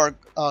New York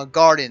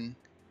Garden,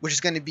 which is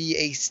going to be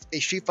a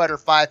Street Fighter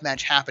V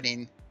match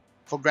happening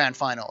for Grand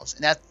Finals,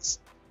 and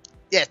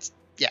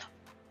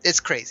it's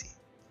crazy.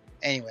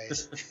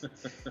 Anyways,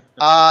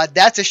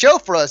 that's a show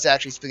for us,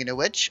 actually, speaking of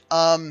which.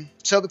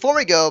 So before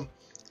we go,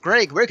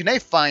 Greg, where can they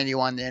find you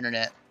on the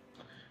internet?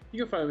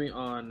 You can find me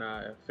on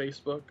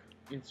Facebook,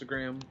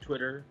 Instagram,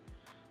 Twitter,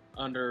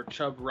 under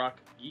Chub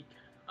Rock Geek,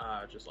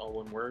 just all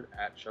one word,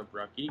 at Chub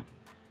Rock Geek.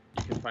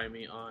 You can find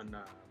me on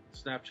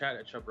Snapchat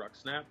at Chub Rock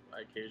Snap.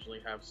 I occasionally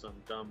have some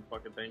dumb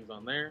fucking things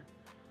on there.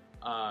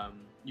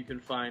 You can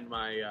find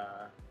my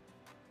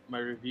my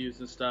reviews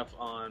and stuff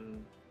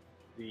on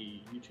the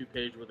YouTube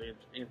page, where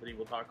Anthony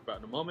will talk about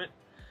in a moment.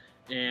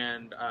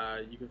 And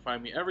you can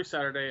find me every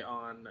Saturday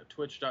on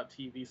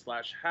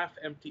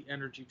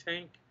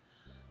twitch.tv/halfemptyenergytank.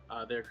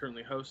 They're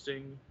currently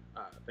hosting.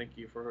 Thank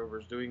you for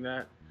whoever's doing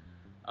that,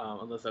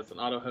 unless that's an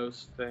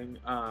auto-host thing.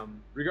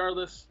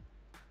 Regardless,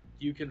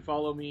 you can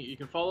follow me. You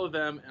can follow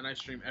them, and I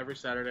stream every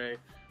Saturday.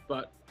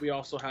 But we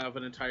also have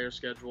an entire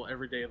schedule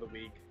every day of the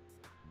week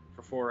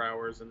for 4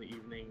 hours in the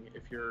evening.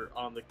 If you're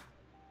on the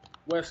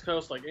West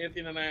Coast, like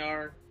Anthony and I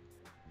are,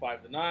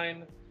 5 to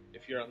 9.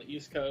 If you're on the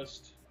East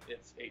Coast,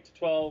 it's 8 to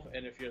 12.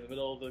 And if you're in the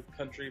middle of the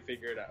country,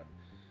 figure it out,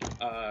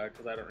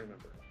 because I don't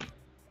remember.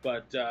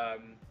 But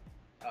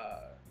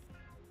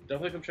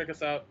definitely come check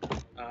us out.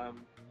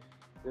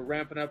 We're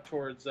ramping up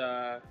towards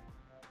the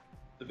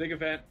big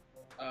event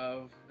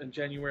in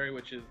January,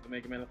 which is the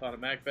Mega Manathon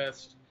and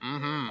MagFest.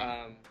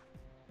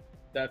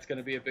 That's going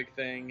to be a big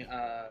thing.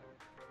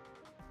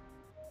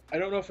 I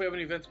don't know if we have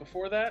any events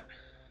before that,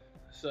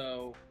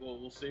 so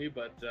we'll see.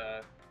 But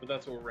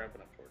that's what we're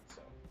ramping up towards.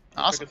 So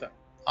awesome. check us out.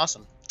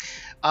 Awesome.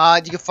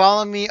 You can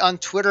follow me on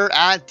Twitter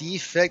at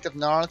Defect of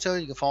Naruto.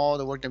 You can follow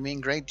the work that me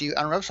and Greg do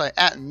on our website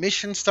at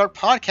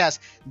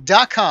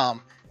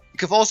missionstartpodcast.com. You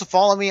can also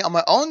follow me on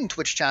my own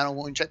Twitch channel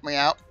when you check me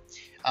out.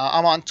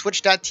 I'm on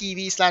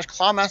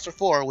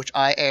twitch.tv/clawmaster4, which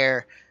I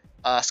air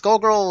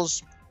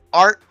Skullgirls,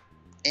 art,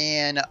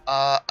 and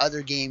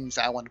other games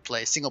I want to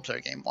play, single player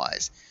game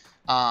wise.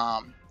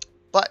 But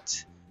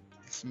let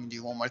me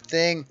do one more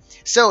thing.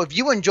 So if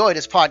you enjoy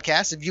this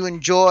podcast, if you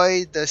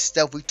enjoy the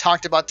stuff we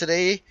talked about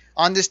today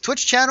on this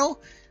Twitch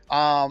channel,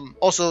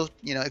 also,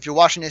 if you're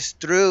watching this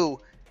through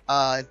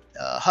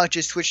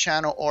Hutch's Twitch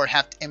channel or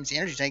Half MC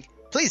Energy Tank,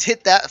 please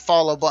hit that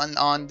follow button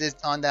on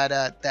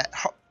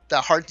that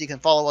heart you can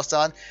follow us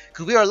on,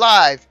 because we are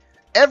live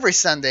every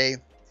Sunday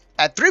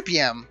at 3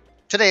 p.m.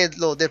 Today is a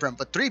little different,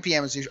 but 3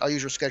 p.m. is our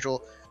usual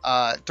schedule,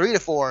 3 to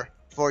 4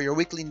 for your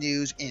weekly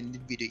news in the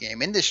video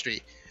game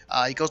industry.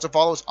 You can also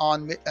follow us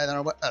on,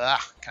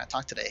 can't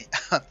talk today.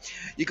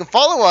 You can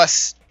follow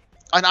us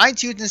on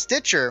iTunes and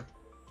Stitcher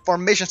for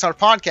Mission Start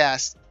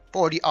Podcast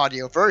for the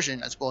audio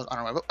version, as well as on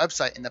our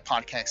website in the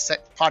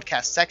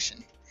podcast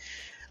section.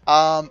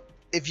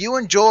 If you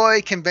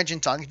enjoy convention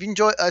talk, if you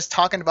enjoy us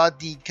talking about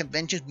the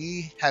conventions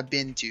we have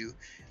been to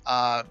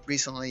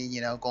recently,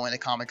 going to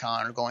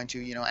Comic-Con or going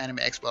to, Anime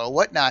Expo or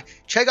whatnot,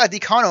 check out the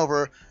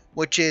Conover,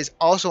 which is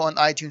also on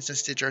iTunes and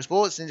Stitcher, as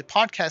well as in the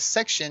podcast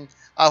section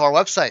of our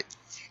website.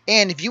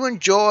 And if you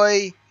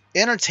enjoy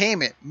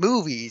entertainment,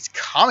 movies,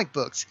 comic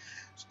books,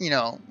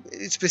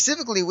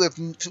 specifically with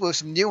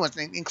some new ones,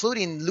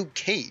 including Luke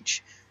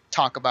Cage,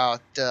 talk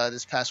about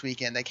this past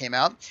weekend that came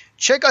out,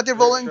 check out the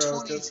Rolling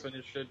 20s. Just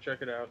finished it.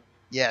 Check it out.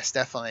 Yes,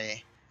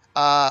 definitely.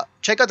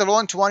 Check out the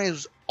Rolling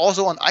 20s,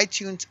 also on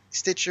iTunes,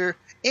 Stitcher,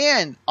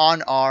 and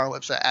on our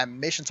website at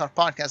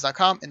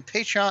missionstartpodcast.com and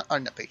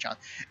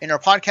in our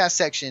podcast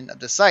section of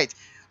the site.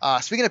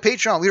 Speaking of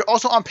Patreon, we are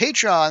also on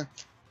Patreon,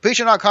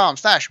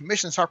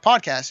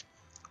 patreon.com/missionstartpodcast,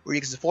 where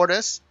you can support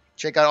us,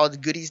 check out all the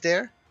goodies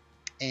there,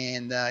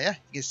 and you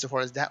can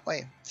support us that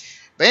way.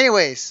 But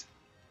anyways,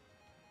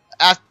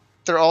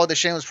 after all the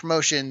shameless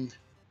promotion,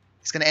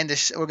 we're gonna end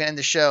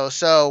the show.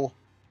 So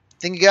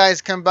thank you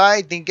guys for coming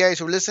by, thank you guys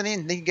who are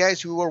listening, thank you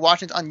guys who are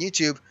watching on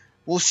YouTube.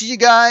 We'll see you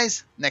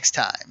guys next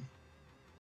time.